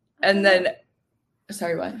before? And then,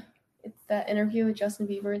 sorry, what? It's that interview with Justin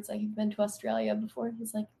Bieber. It's like, you've been to Australia before?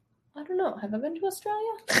 He's like, I don't know. Have I been to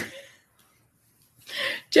Australia?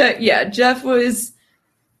 Jeff was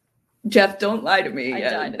Jeff, don't lie to me. I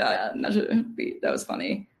died at that was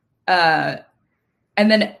funny. And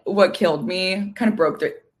then what killed me, kind of broke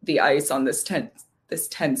the ice on this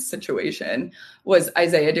tense situation, was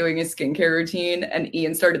Isaiah doing his skincare routine, and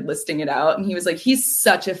Ian started listing it out, and he was like, he's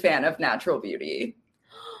such a fan of natural beauty.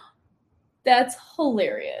 That's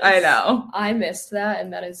hilarious. I know. I missed that,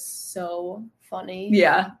 and that is so funny.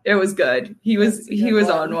 Yeah, it was good. He was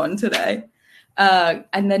on one today.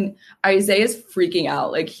 And then Isaiah's freaking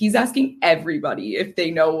out. Like, he's asking everybody if they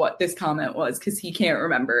know what this comment was, because he can't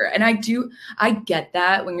remember. And I get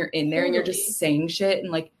that when you're in there and you're just saying shit,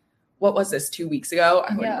 and like, what was this, 2 weeks ago?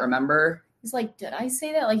 I wouldn't remember. He's like, did I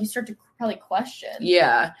say that? Like, you start to probably question.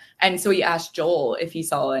 Yeah. And so he asked Joel if he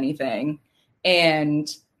saw anything, and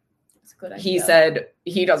he said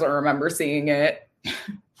he doesn't remember seeing it.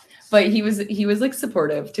 But he was like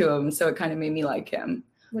supportive to him, so it kind of made me like him.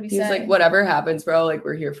 What he was like, whatever happens, bro, like,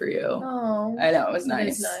 we're here for you. Oh, I know, it was nice. It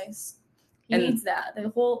is nice. He needs that. The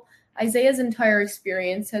whole Isaiah's entire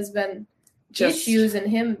experience has been issues and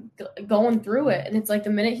him going through it, and it's like the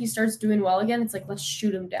minute he starts doing well again, it's like, let's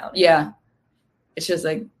shoot him down. Yeah, it's just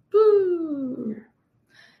like, boo.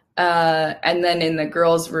 And then in the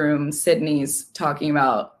girls' room, Sydney's talking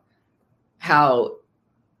about how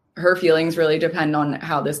her feelings really depend on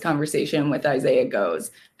how this conversation with Isaiah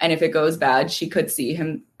goes. And if it goes bad, she could see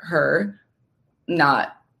her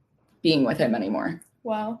not being with him anymore.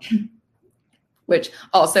 Wow. Which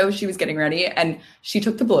also, she was getting ready and she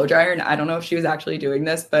took the blow dryer, and I don't know if she was actually doing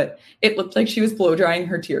this, but it looked like she was blow drying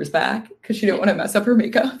her tears back because she didn't want to mess up her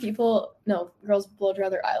makeup. Girls blow dry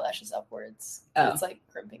their eyelashes upwards. Oh. It's like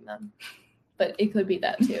crimping them. But it could be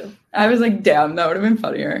that too. I was like, damn, that would have been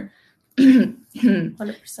funnier.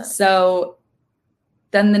 100%. So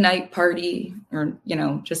then the night party, or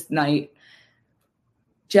just night,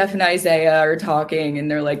 Jeff and Isaiah are talking,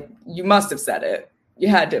 and they're like, you must have said it, you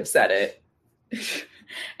had to have said it.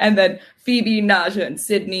 And then Phoebe, Naja, and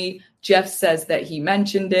Sydney, Jeff says that he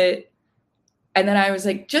mentioned it, and then I was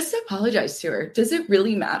like, just apologize to her. Does it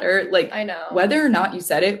really matter? Like, I know whether or not you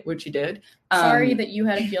said it, which you did. Sorry that you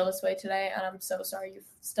had to feel this way today, and I'm so sorry you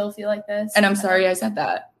still feel like this. And I'm sorry I said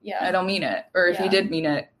that. Yeah. I don't mean it. Or if you did mean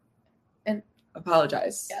it, and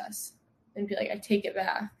apologize. Yes. And be like, I take it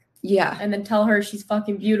back. Yeah. And then tell her she's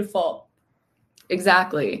fucking beautiful.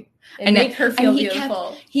 Exactly. And make her feel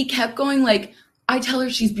beautiful. He kept going like, I tell her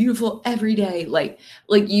she's beautiful every day. Like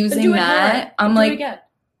using that. I'm like,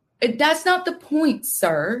 that's not the point,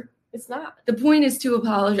 sir. It's not. The point is to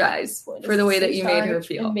apologize for the way that you made her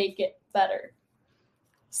feel. And make it better.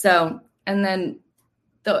 So, and then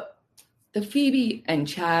the Phoebe and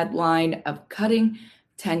Chad line of cutting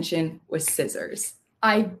tension with scissors.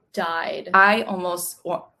 I died.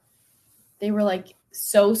 They were like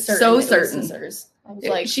so certain. So certain. Scissors. I was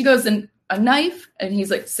like, she goes in a knife, and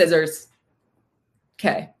he's like, scissors.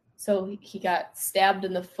 Okay. So he got stabbed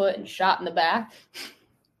in the foot and shot in the back.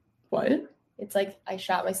 What? It's like, I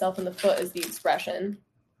shot myself in the foot is the expression.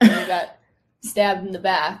 And I got stabbed in the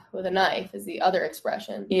back with a knife is the other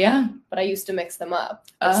expression. Yeah. But I used to mix them up.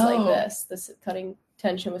 It's like this cutting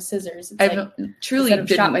tension with scissors. It's I truly didn't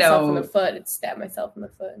shot myself know. in the foot, it's stabbed myself in the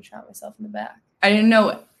foot and shot myself in the back. I didn't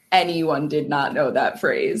know anyone did not know that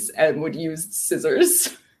phrase and would use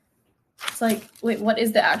scissors. It's like, wait, what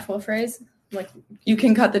is the actual phrase? Like, you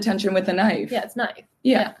can cut the tension with a knife. Yeah, it's knife.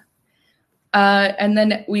 Yeah. And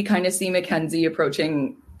then we kind of see Mackenzie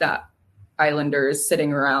approaching the Islanders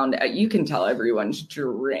sitting around. You can tell everyone's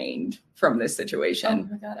drained from this situation.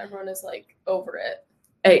 Oh my God, everyone is like over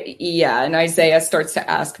it. Yeah, and Isaiah starts to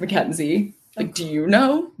ask Mackenzie, like, do you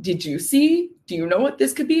know? Did you see? Do you know what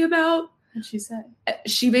this could be about? What'd she say?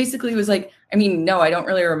 She basically was like, I mean, no, I don't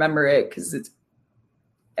really remember it because it's,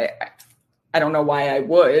 I don't know why I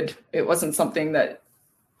would. It wasn't something that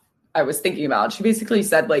I was thinking about. She basically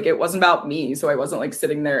said, like, it wasn't about me, so I wasn't, like,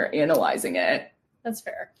 sitting there analyzing it. That's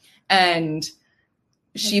fair. And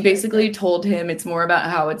she basically told him it's more about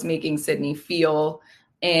how it's making Sydney feel.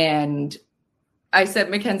 And I said,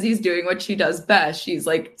 Mackenzie's doing what she does best. She's,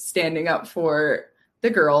 like, standing up for the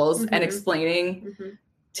girls and explaining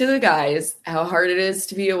to the guys how hard it is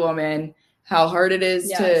to be a woman, how hard it is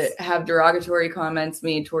to have derogatory comments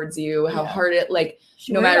made towards you, how hard it, like,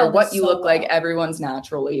 no matter what you look like, everyone's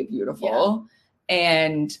naturally beautiful. Yeah.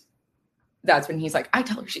 And that's when he's like, I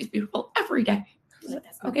tell her she's beautiful every day. Like,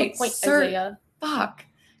 okay, point, sir, Isaiah. Fuck.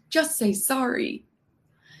 Just say sorry.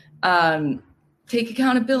 Take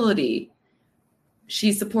accountability.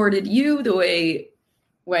 She supported you the way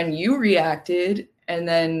when you reacted, and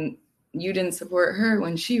then you didn't support her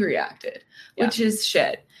when she reacted, which is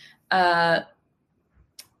shit.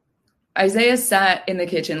 Isaiah sat in the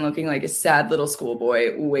kitchen looking like a sad little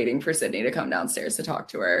schoolboy waiting for Sydney to come downstairs to talk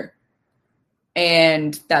to her.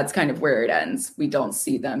 And that's kind of where it ends. We don't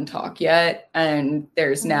see them talk yet. And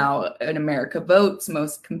there's now an America Votes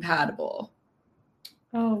Most Compatible.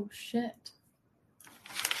 Oh, shit.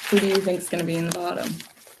 Who do you think is going to be in the bottom?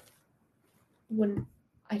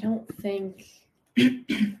 I don't think...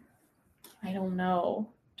 I don't know.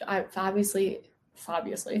 Obviously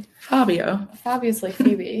Fabio. Obviously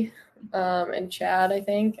Phoebe. And Chad, I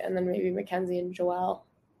think. And then maybe Mackenzie and Joelle.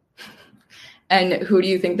 And who do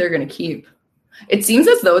you think they're going to keep? It seems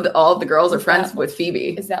as though all of the girls are friends with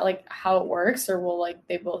Phoebe. Is that like how it works, or will like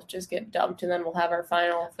they both just get dumped and then we'll have our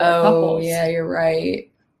final 4 couples? Oh, couples? yeah, you're right.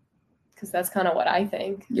 Because that's kind of what I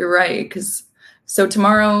think. You're right. Because so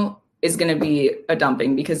tomorrow is going to be a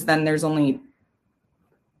dumping because then there's only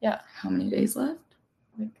how many days left?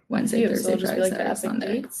 Like Wednesday, Thursday, Friday, Saturday,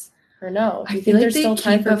 Sunday. Dates? Or no? I feel like there's still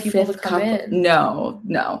time for people to come in. No.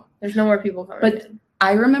 There's no more people coming in. But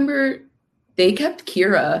I remember they kept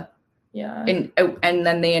Kira. Yeah. And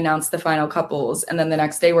then they announced the final couples, and then the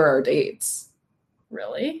next day were our dates.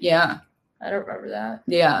 Really? Yeah. I don't remember that.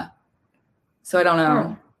 Yeah. So I don't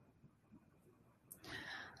know.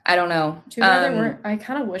 I don't know. Too bad they weren't. I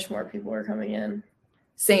kind of wish more people were coming in.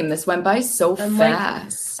 Same. This went by so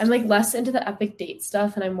fast. I'm like less into the epic date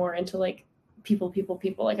stuff, and I'm more into like people.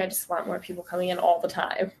 Like I just want more people coming in all the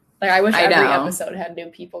time. Like I wish every episode had new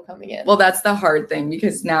people coming in. Well, that's the hard thing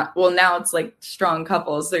because now it's like strong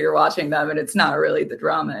couples, so you're watching them, and it's not really the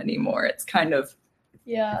drama anymore. It's kind of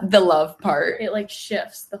the love part. It like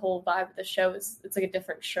shifts the whole vibe of the show. It's like a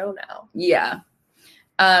different show now. Yeah.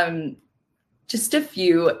 Just a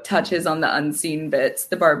few touches on the unseen bits.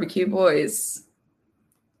 The barbecue boys.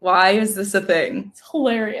 Why is this a thing? It's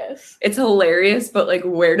hilarious. It's hilarious, but like,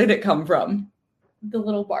 where did it come from? The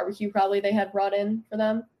little barbecue probably they had brought in for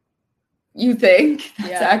them. You think?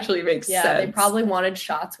 That actually makes sense. Yeah, they probably wanted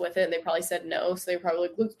shots with it, and they probably said no, so they probably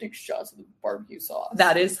like, let's take shots of the barbecue sauce.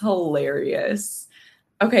 That is hilarious.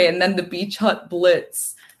 Okay, and then the Beach Hut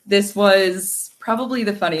Blitz. This was probably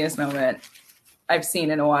the funniest moment I've seen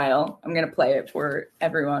in a while. I'm going to play it for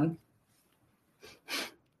everyone.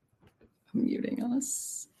 I'm muting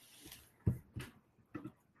us.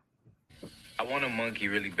 I want a monkey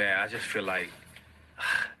really bad. I just feel like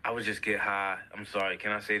I would just get high. I'm sorry,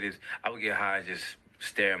 can I say this? I would get high and just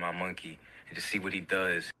stare at my monkey and just see what he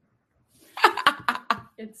does.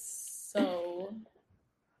 It's so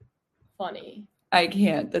funny. I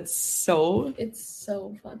can't. It's so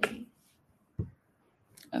funny.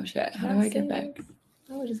 Oh shit. How do I get back?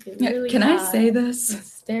 I would just get really Can high I say this? and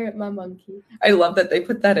stare at my monkey. I love that they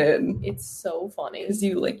put that in. It's so funny. Because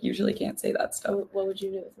you like usually can't say that stuff. What would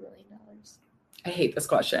you do with $1 million? I hate this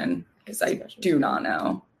question because I do not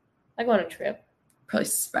know. I go on a trip. Probably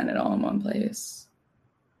spend it all in one place.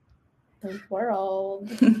 The world.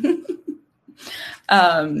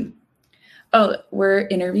 We're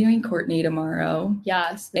interviewing Courtney tomorrow.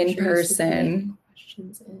 Yes. In person.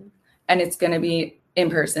 Questions in. And it's going to be in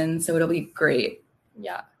person, so it'll be great.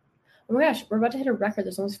 Yeah. Oh my gosh, we're about to hit a record.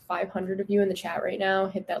 There's almost 500 of you in the chat right now.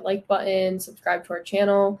 Hit that like button, subscribe to our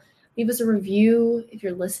channel. Leave us a review if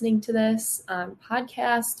you're listening to this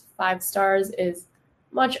podcast. 5 stars is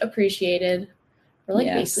much appreciated. We're like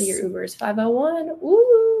basically your Uber's 501.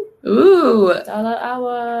 Ooh. Dollar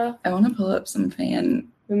hour. I want to pull up some fan.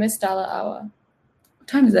 We missed dollar hour. What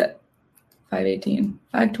time is it? 5:18.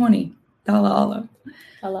 5:20. Dollar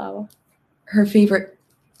hour. Her favorite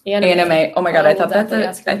anime. Oh my god, I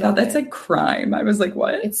thought that's a crime. I was like,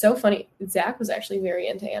 what? It's so funny. Zach was actually very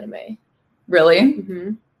into anime. Really?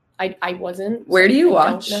 Mm-hmm. I wasn't. Where do you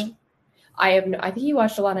watch? I think he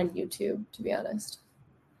watched a lot on YouTube, to be honest.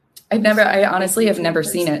 I honestly have never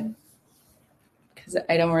seen it because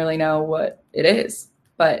I don't really know what it is,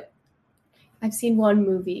 but I've seen one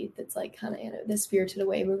movie that's like kind of the Spirited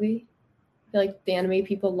Away movie. I feel like the anime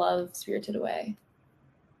people love Spirited Away.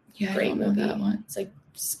 Yeah, great movie. That one. It's like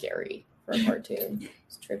scary for a cartoon.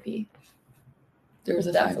 It's trippy. We'll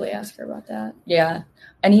definitely ask her about that. Yeah.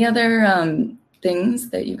 Any other things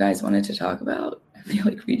that you guys wanted to talk about? I feel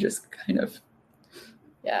like we just kind of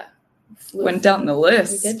went down the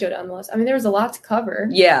list. We did go down the list. I mean, there was a lot to cover.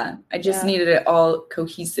 Yeah. I just needed it all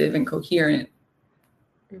cohesive and coherent.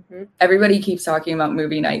 Mm-hmm. Everybody keeps talking about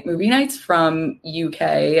movie night. Movie night's from UK,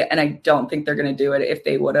 and I don't think they're going to do it. If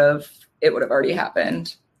they would have, it would have already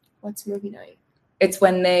happened. What's movie night? It's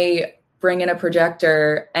when they bring in a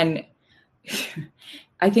projector, and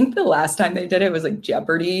I think the last time they did it was like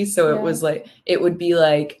Jeopardy. So it was like, it would be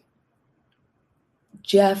like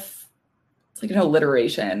Jeff it's like an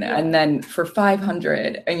alliteration. Yeah. And then for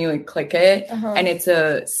 500 and you like click it and it's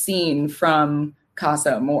a scene from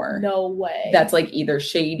Casa Amor. No way. That's like either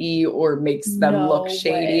shady or makes them look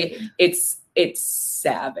shady. Way. It's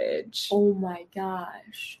savage. Oh my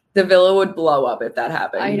gosh. The villa would blow up if that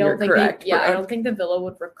happened. I don't think correct. I don't think the villa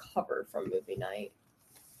would recover from movie night.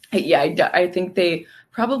 Yeah, I think they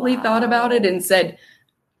probably thought about it and said,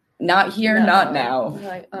 not here, not now.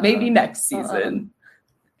 Like, maybe next season.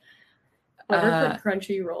 Whatever for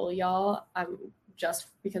Crunchyroll, y'all. I'm just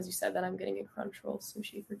because you said that I'm getting a Crunchyroll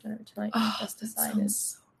sushi for dinner tonight. Oh, just decided. That sounds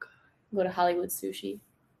so good. Go to Hollywood Sushi.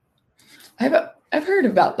 I've heard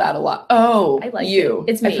about that a lot. Oh, I like you.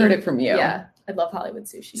 It's me. I've heard it from you. Yeah, I love Hollywood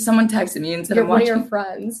Sushi. Someone texted me and said, You're I'm one watching. of your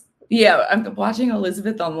friends. Yeah, I'm watching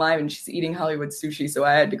Elizabeth on live and she's eating Hollywood Sushi, so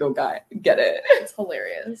I had to go get it. It's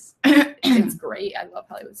hilarious. It's great. I love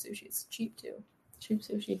Hollywood Sushi. It's cheap too. Cheap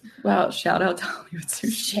sushi. Wow, shout out to Hollywood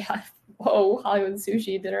Sushi. Yeah. Whoa, Hollywood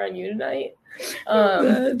Sushi dinner on you tonight.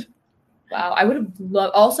 Good. Wow, I would have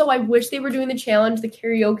loved. Also, I wish they were doing the challenge, the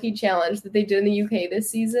karaoke challenge that they did in the UK this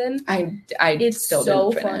season. It's still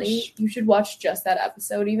so didn't finish. Funny. You should watch just that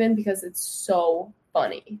episode even because it's so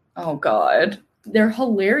funny. Oh God, they're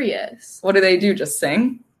hilarious. What do they do? Just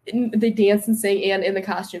sing? They dance and sing and in the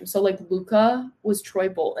costume. So like Luca was Troy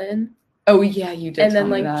Bolton. Oh yeah, you did. And then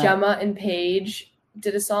like Gemma and Paige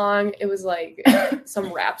did a song. It was like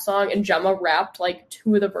some rap song, and Gemma rapped like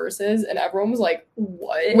 2 of the verses, and everyone was like,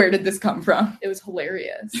 "What? Where did this come from?" It was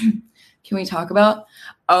hilarious. Can we talk about?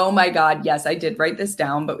 Oh my God, yes, I did write this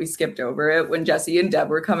down, but we skipped over it. When Jesse and Deb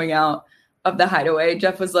were coming out of the hideaway,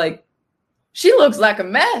 Jeff was like, "She looks like a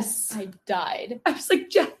mess." I died. I was like,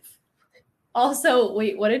 Jeff. Also,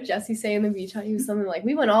 wait, what did Jesse say in the beach hut? He was something like,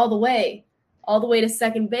 "We went all the way to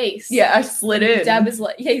second base." Yeah, I slid in. Deb is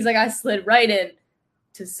like, yeah, he's like, "I slid right in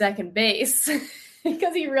to second base,"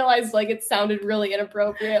 because he realized like it sounded really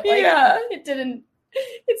inappropriate. Like, yeah,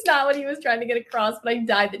 it's not what he was trying to get across. But I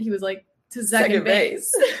died that he was like to second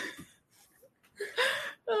base.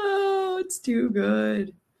 Oh, it's too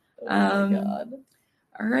good. Oh my God.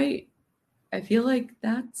 All right. I feel like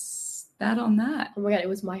that's that on that. Oh my God, it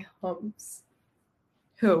was My Humps.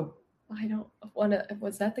 Who? I don't want to.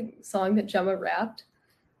 Was that the song that Gemma rapped?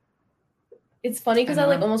 It's funny because I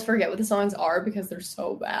like almost forget what the songs are because they're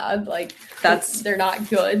so bad. Like they're not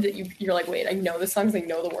good. That you're like, wait, I know the songs, I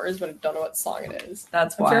know the words, but I don't know what song it is.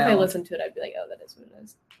 That's I'm wild. sure if I listened to it, I'd be like, oh, that is what it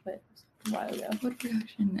is. But it's a while ago. What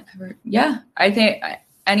reaction ever? Yeah, I think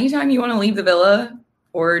anytime you want to leave the villa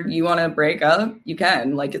or you want to break up, you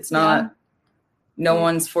can. Like it's not. Yeah. No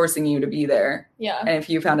one's forcing you to be there. Yeah. And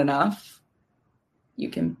if you've had enough, you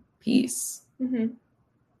can peace. Mm-hmm.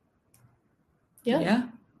 Yeah. Yeah.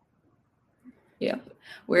 Yeah.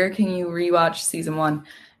 Where can you rewatch season 1?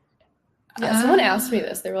 Yeah, someone asked me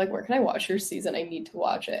this. They were like, where can I watch your season? I need to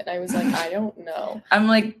watch it. And I was like, I don't know. I'm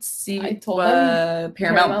like, I told them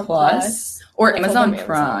Paramount Plus or Amazon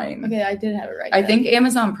Prime. Okay, I did have it right. I think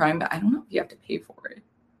Amazon Prime, but I don't know if you have to pay for it,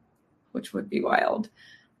 which would be wild.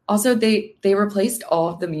 Also, they replaced all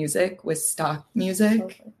of the music with stock music.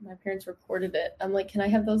 Okay. My parents recorded it. I'm like, can I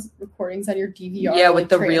have those recordings on your DVR? Yeah, with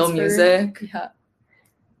the real music. Yeah.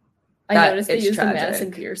 I noticed they used the Madison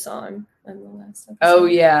Beer song on the last episode. Oh,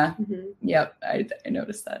 yeah. Mm-hmm. Yep, I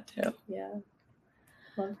noticed that too. Yeah.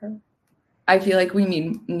 Love her. I feel like we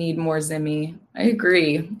need more Zimmy. I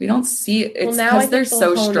agree. We don't see it. It's now because they're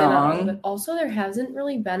so strong. Also, there hasn't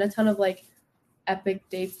really been a ton of like epic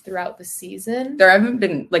dates throughout the season. There haven't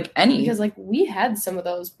been like any. Because like we had some of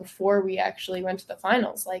those before we actually went to the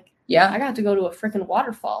finals. Like, yeah, I got to go to a freaking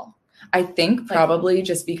waterfall. I think probably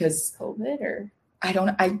just because COVID or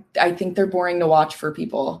I think they're boring to watch for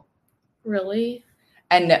people. Really?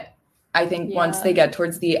 And I think once they get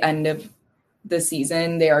towards the end of the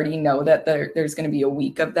season, they already know that there's going to be a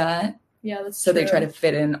week of that. Yeah, that's so true. They try to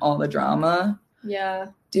fit in all the drama. Yeah.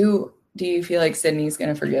 Do you feel like Sydney's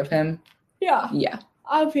going to forgive him? Yeah. Yeah.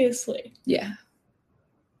 Obviously. Yeah.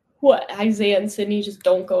 What, Isaiah and Sydney just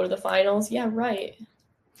don't go to the finals? Yeah, right.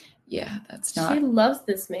 Yeah, that's not. She loves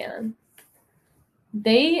this man.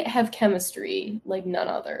 They have chemistry like none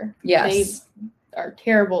other. Yes. They are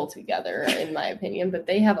terrible together, in my opinion, but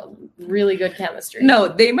they have a really good chemistry. No,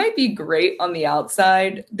 they might be great on the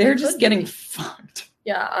outside. They're just getting fucked.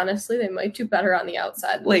 Yeah, honestly, they might do better on the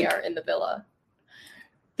outside than they are in the villa.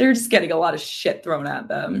 They're just getting a lot of shit thrown at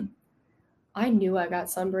them. I knew I got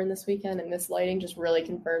sunburned this weekend, and this lighting just really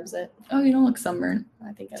confirms it. Oh, you don't look sunburned.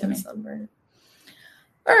 I think I look sunburned.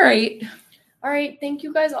 All right. Thank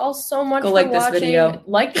you guys all so much for watching. This video.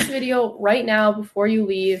 Like this video right now before you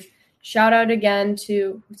leave. Shout out again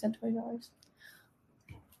to who sent $20?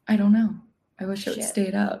 I don't know. I wish it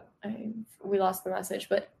stayed up. we lost the message,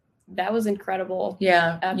 but that was incredible.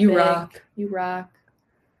 Yeah, Epic. you rock. You rock.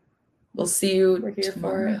 We'll see you We're here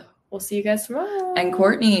tomorrow. for it. We'll see you guys tomorrow. And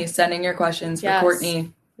Courtney, sending your questions for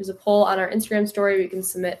Courtney. There's a poll on our Instagram story. You can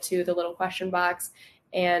submit to the little question box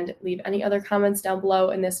and leave any other comments down below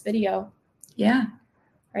in this video. Yeah.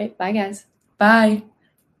 All right. Bye, guys. Bye.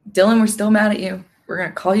 Dylan, we're still mad at you. We're going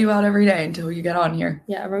to call you out every day until you get on here.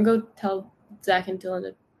 Yeah, everyone go tell Zach and Dylan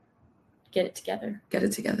to get it together. Get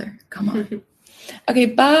it together. Come on. Okay,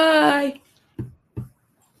 bye.